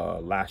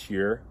last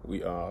year,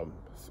 we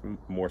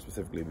more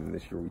specifically than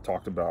this year, we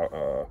talked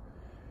about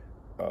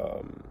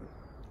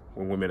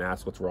when women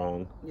ask what's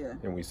wrong,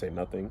 and we say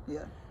nothing,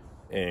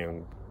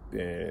 and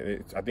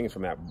I think it's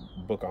from that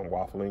book on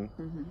waffling.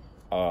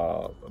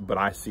 But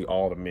I see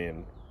all the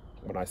men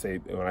when I say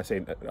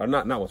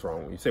not what's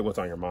wrong. When you say what's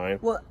on your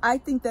mind. Well, I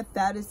think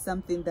that is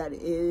something that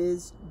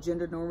is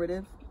gender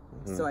normative.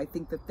 So I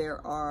think that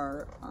there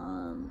are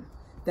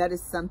that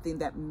is something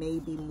that may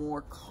be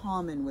more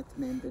common with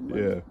men than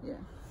women. Yeah.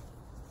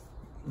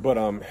 But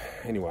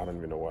anyway, I don't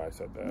even know why I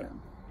said that.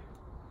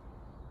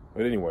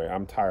 But anyway,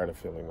 I'm tired of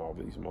feeling all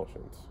these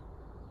emotions.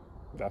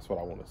 That's what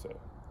I want to say.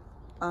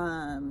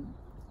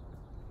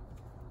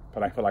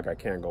 But I feel like I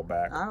can't go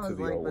back to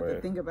the old way. But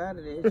the thing about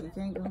it is you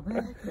can't go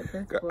back.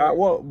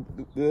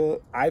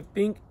 I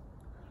think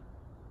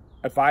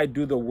if I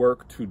do the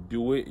work to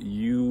do it,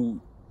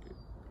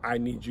 I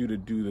need you to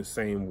do the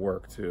same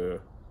work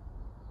to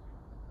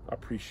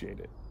appreciate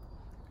it.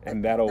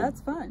 And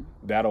that's fun.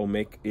 That'll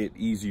make it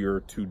easier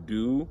to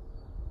do,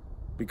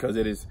 because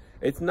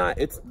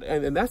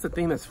and that's the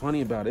thing that's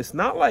funny about it. It's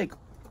not like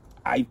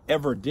I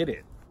ever did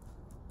it.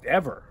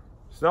 Ever.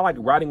 It's not like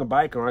riding a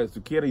bike. As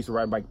a kid, I used to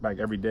ride a bike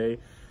every day.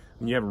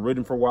 And you haven't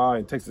ridden for a while,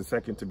 and it takes a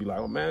second to be like,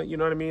 oh man, you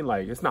know what I mean?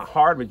 Like, it's not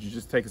hard, but you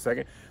just take a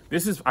second.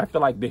 I feel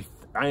like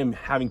I am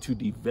having to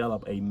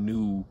develop a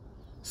new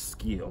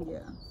skill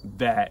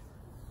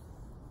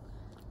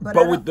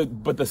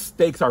but the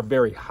stakes are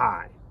very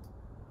high.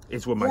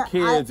 It's with my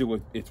kids,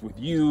 it's with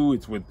you,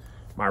 it's with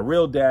my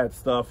real dad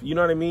stuff. You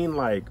know what I mean?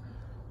 Like,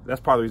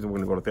 that's part of the reason we're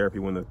gonna go to therapy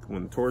when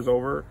the tour's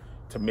over,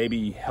 to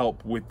maybe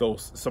help with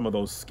some of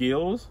those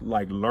skills,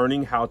 like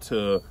learning how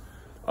to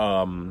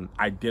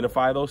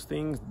identify those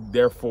things,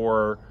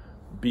 therefore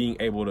it'll be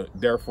able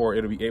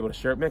to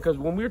share it. Man, because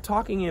when we were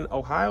talking in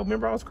Ohio,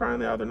 remember I was crying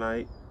the other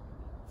night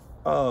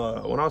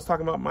when I was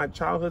talking about my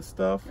childhood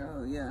stuff.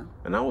 Oh yeah.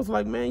 And I was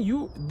like, man,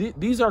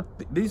 these are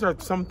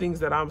some things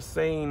that I'm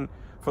saying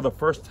for the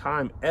first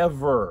time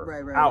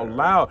ever out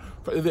loud.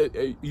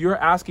 You're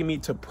asking me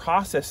to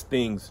process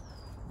things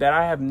that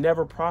I have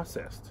never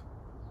processed,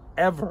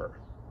 ever.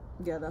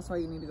 Yeah, that's why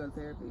you need to go to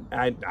therapy.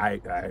 I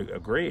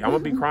agree. I'm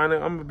gonna be crying.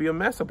 I'm gonna be a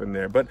mess up in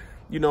there. But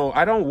you know,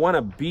 I don't want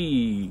to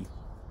be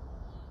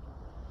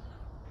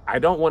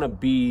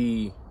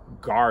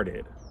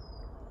guarded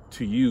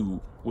to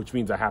you, which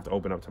means I have to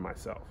open up to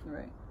myself.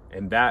 Right.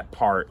 And that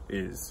part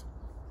it's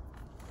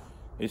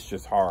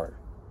just hard,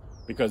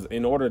 because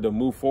in order to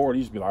move forward,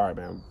 you just be like, all right,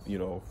 man, you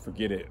know,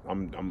 forget it.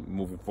 I'm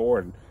moving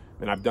forward,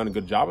 and I've done a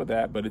good job of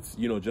that. But it's,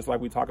 you know, just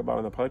like we talk about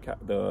in the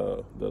podcast,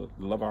 the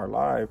Love Our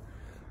Live.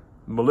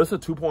 Melissa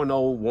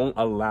 2.0 won't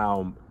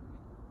allow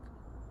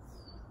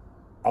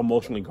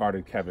emotionally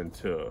guarded Kevin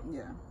to,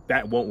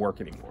 that won't work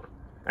anymore.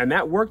 And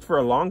that worked for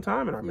a long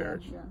time in our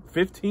marriage. Yeah.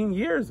 15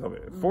 years of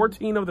it.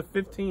 14 of the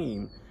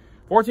 15.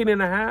 14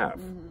 and a half.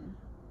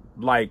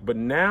 Like, but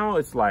now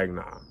it's like,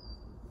 nah.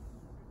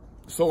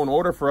 So in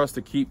order for us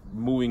to keep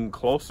moving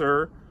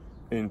closer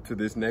into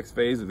this next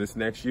phase of this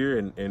next year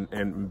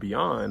and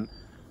beyond,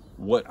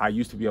 what I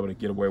used to be able to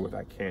get away with,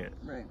 I can't.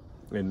 Right.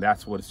 And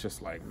that's what it's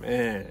just like,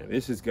 man,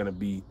 this is going to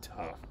be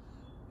tough.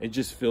 It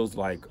just feels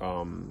like,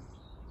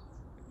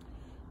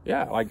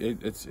 yeah, like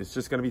it's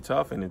just going to be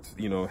tough. And it's,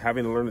 you know,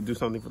 having to learn to do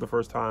something for the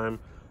first time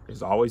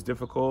is always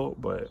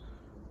difficult, but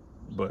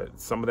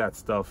some of that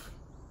stuff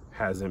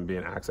hasn't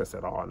been accessed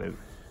at all. And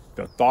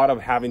the thought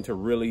of having to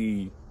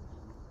really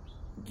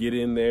get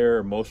in there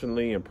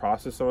emotionally and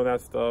process some of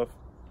that stuff,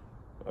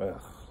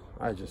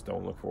 I just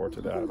don't look forward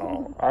to that at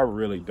all. I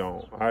really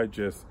don't.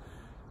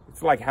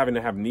 It's like having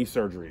to have knee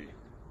surgery.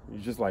 You're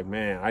just like,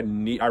 man,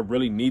 I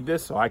really need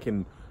this so I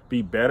can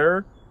be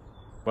better.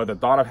 But the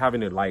thought of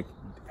having to like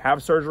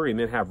have surgery and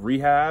then have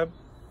rehab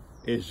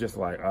is just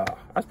like,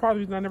 that's probably the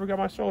reason I never got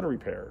my shoulder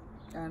repaired.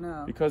 I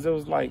know. Because it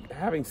was like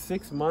having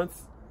 6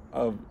 months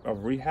of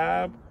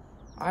rehab.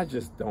 I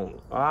just don't.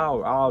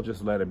 I'll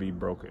just let it be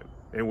broken,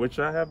 in which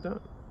I have done.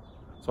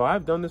 So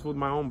I've done this with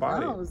my own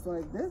body. I was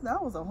like,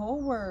 that was a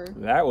whole word.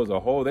 That was a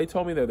whole. They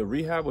told me that the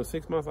rehab was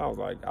 6 months. I was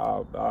like,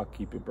 I'll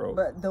keep it broke.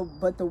 But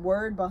the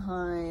word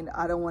behind,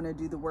 I don't want to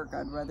do the work.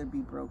 I'd rather be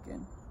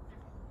broken.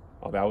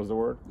 Oh, that was the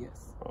word?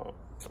 Yes. Oh,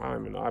 I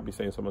don't even know. I'd be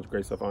saying so much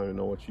great stuff. I don't even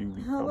know what you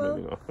be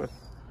commenting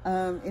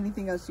on.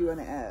 Anything else you want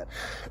to add?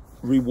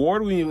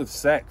 Reward me with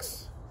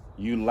sex.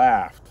 You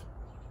laughed.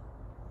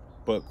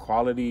 But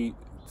quality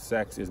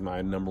sex is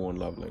my #1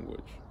 love language.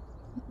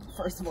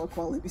 First of all,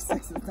 quality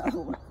sex is not a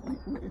love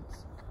language.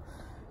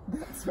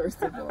 That's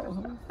first of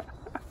all.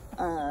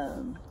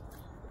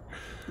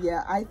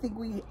 Yeah, I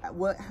think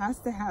what has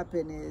to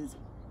happen is,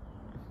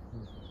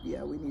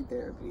 we need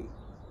therapy.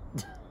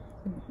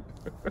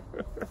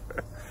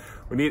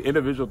 We need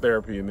individual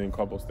therapy and then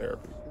couples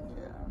therapy.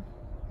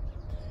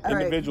 Yeah.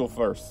 Individual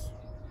first.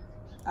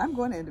 I'm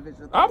going to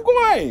individual therapy. I'm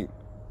going.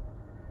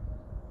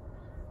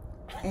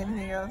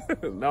 Anything else?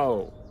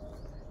 No.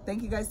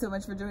 Thank you guys so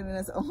much for joining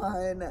us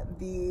on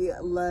the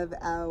Love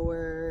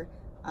Hour.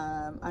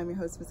 I'm your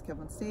host,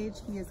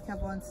 MrsKevOnStage. He is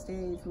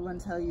KevOnStage. We want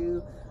to tell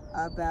you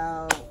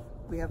about,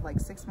 we have like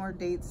 6 more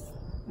dates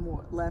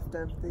left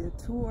of the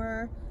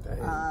tour.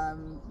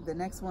 The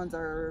next ones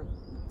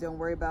don't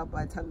worry about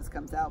by the time this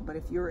comes out. But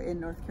if you're in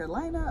North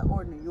Carolina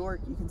or New York,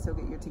 you can still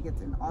get your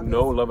tickets in August.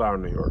 No Love Hour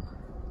in New York.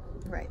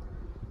 Right.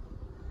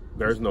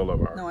 There's no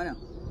Love Hour. No, I know.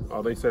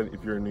 Oh, they said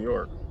if you're in New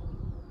York.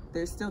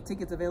 There's still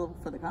tickets available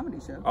for the comedy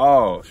show.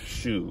 Oh,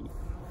 shoot.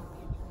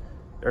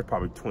 There's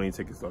probably 20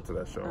 tickets left to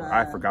that show.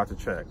 I forgot to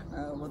check.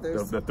 Well,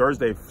 the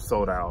Thursday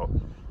sold out.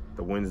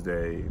 The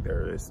Wednesday,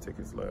 there is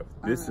tickets left.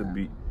 This would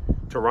be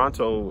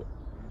Toronto.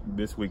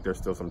 This week, there's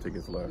still some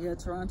tickets left. Yeah,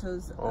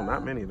 Toronto's. Oh,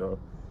 not many, though.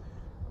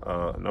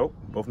 Nope.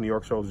 Both New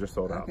York shows just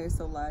sold out. Okay,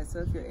 so lies. So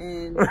if you're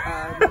in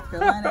North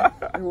Carolina,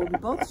 there will be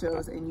both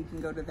shows, and you can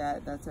go to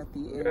that. That's at the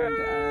end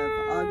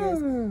of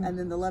August. And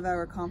then the Love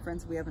Hour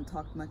conference, we haven't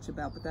talked much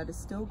about, but that is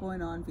still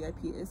going on.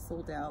 VIP is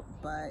sold out,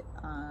 but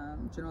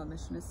general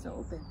admission is still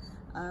open.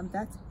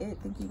 That's it.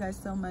 Thank you guys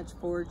so much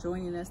for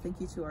joining us.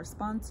 Thank you to our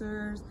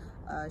sponsors,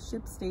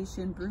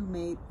 ShipStation,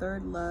 BrewMate,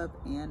 Third Love,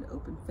 and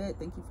OpenFit.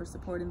 Thank you for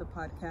supporting the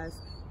podcast.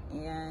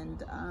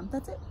 And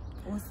that's it.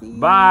 We'll see you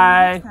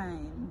next time.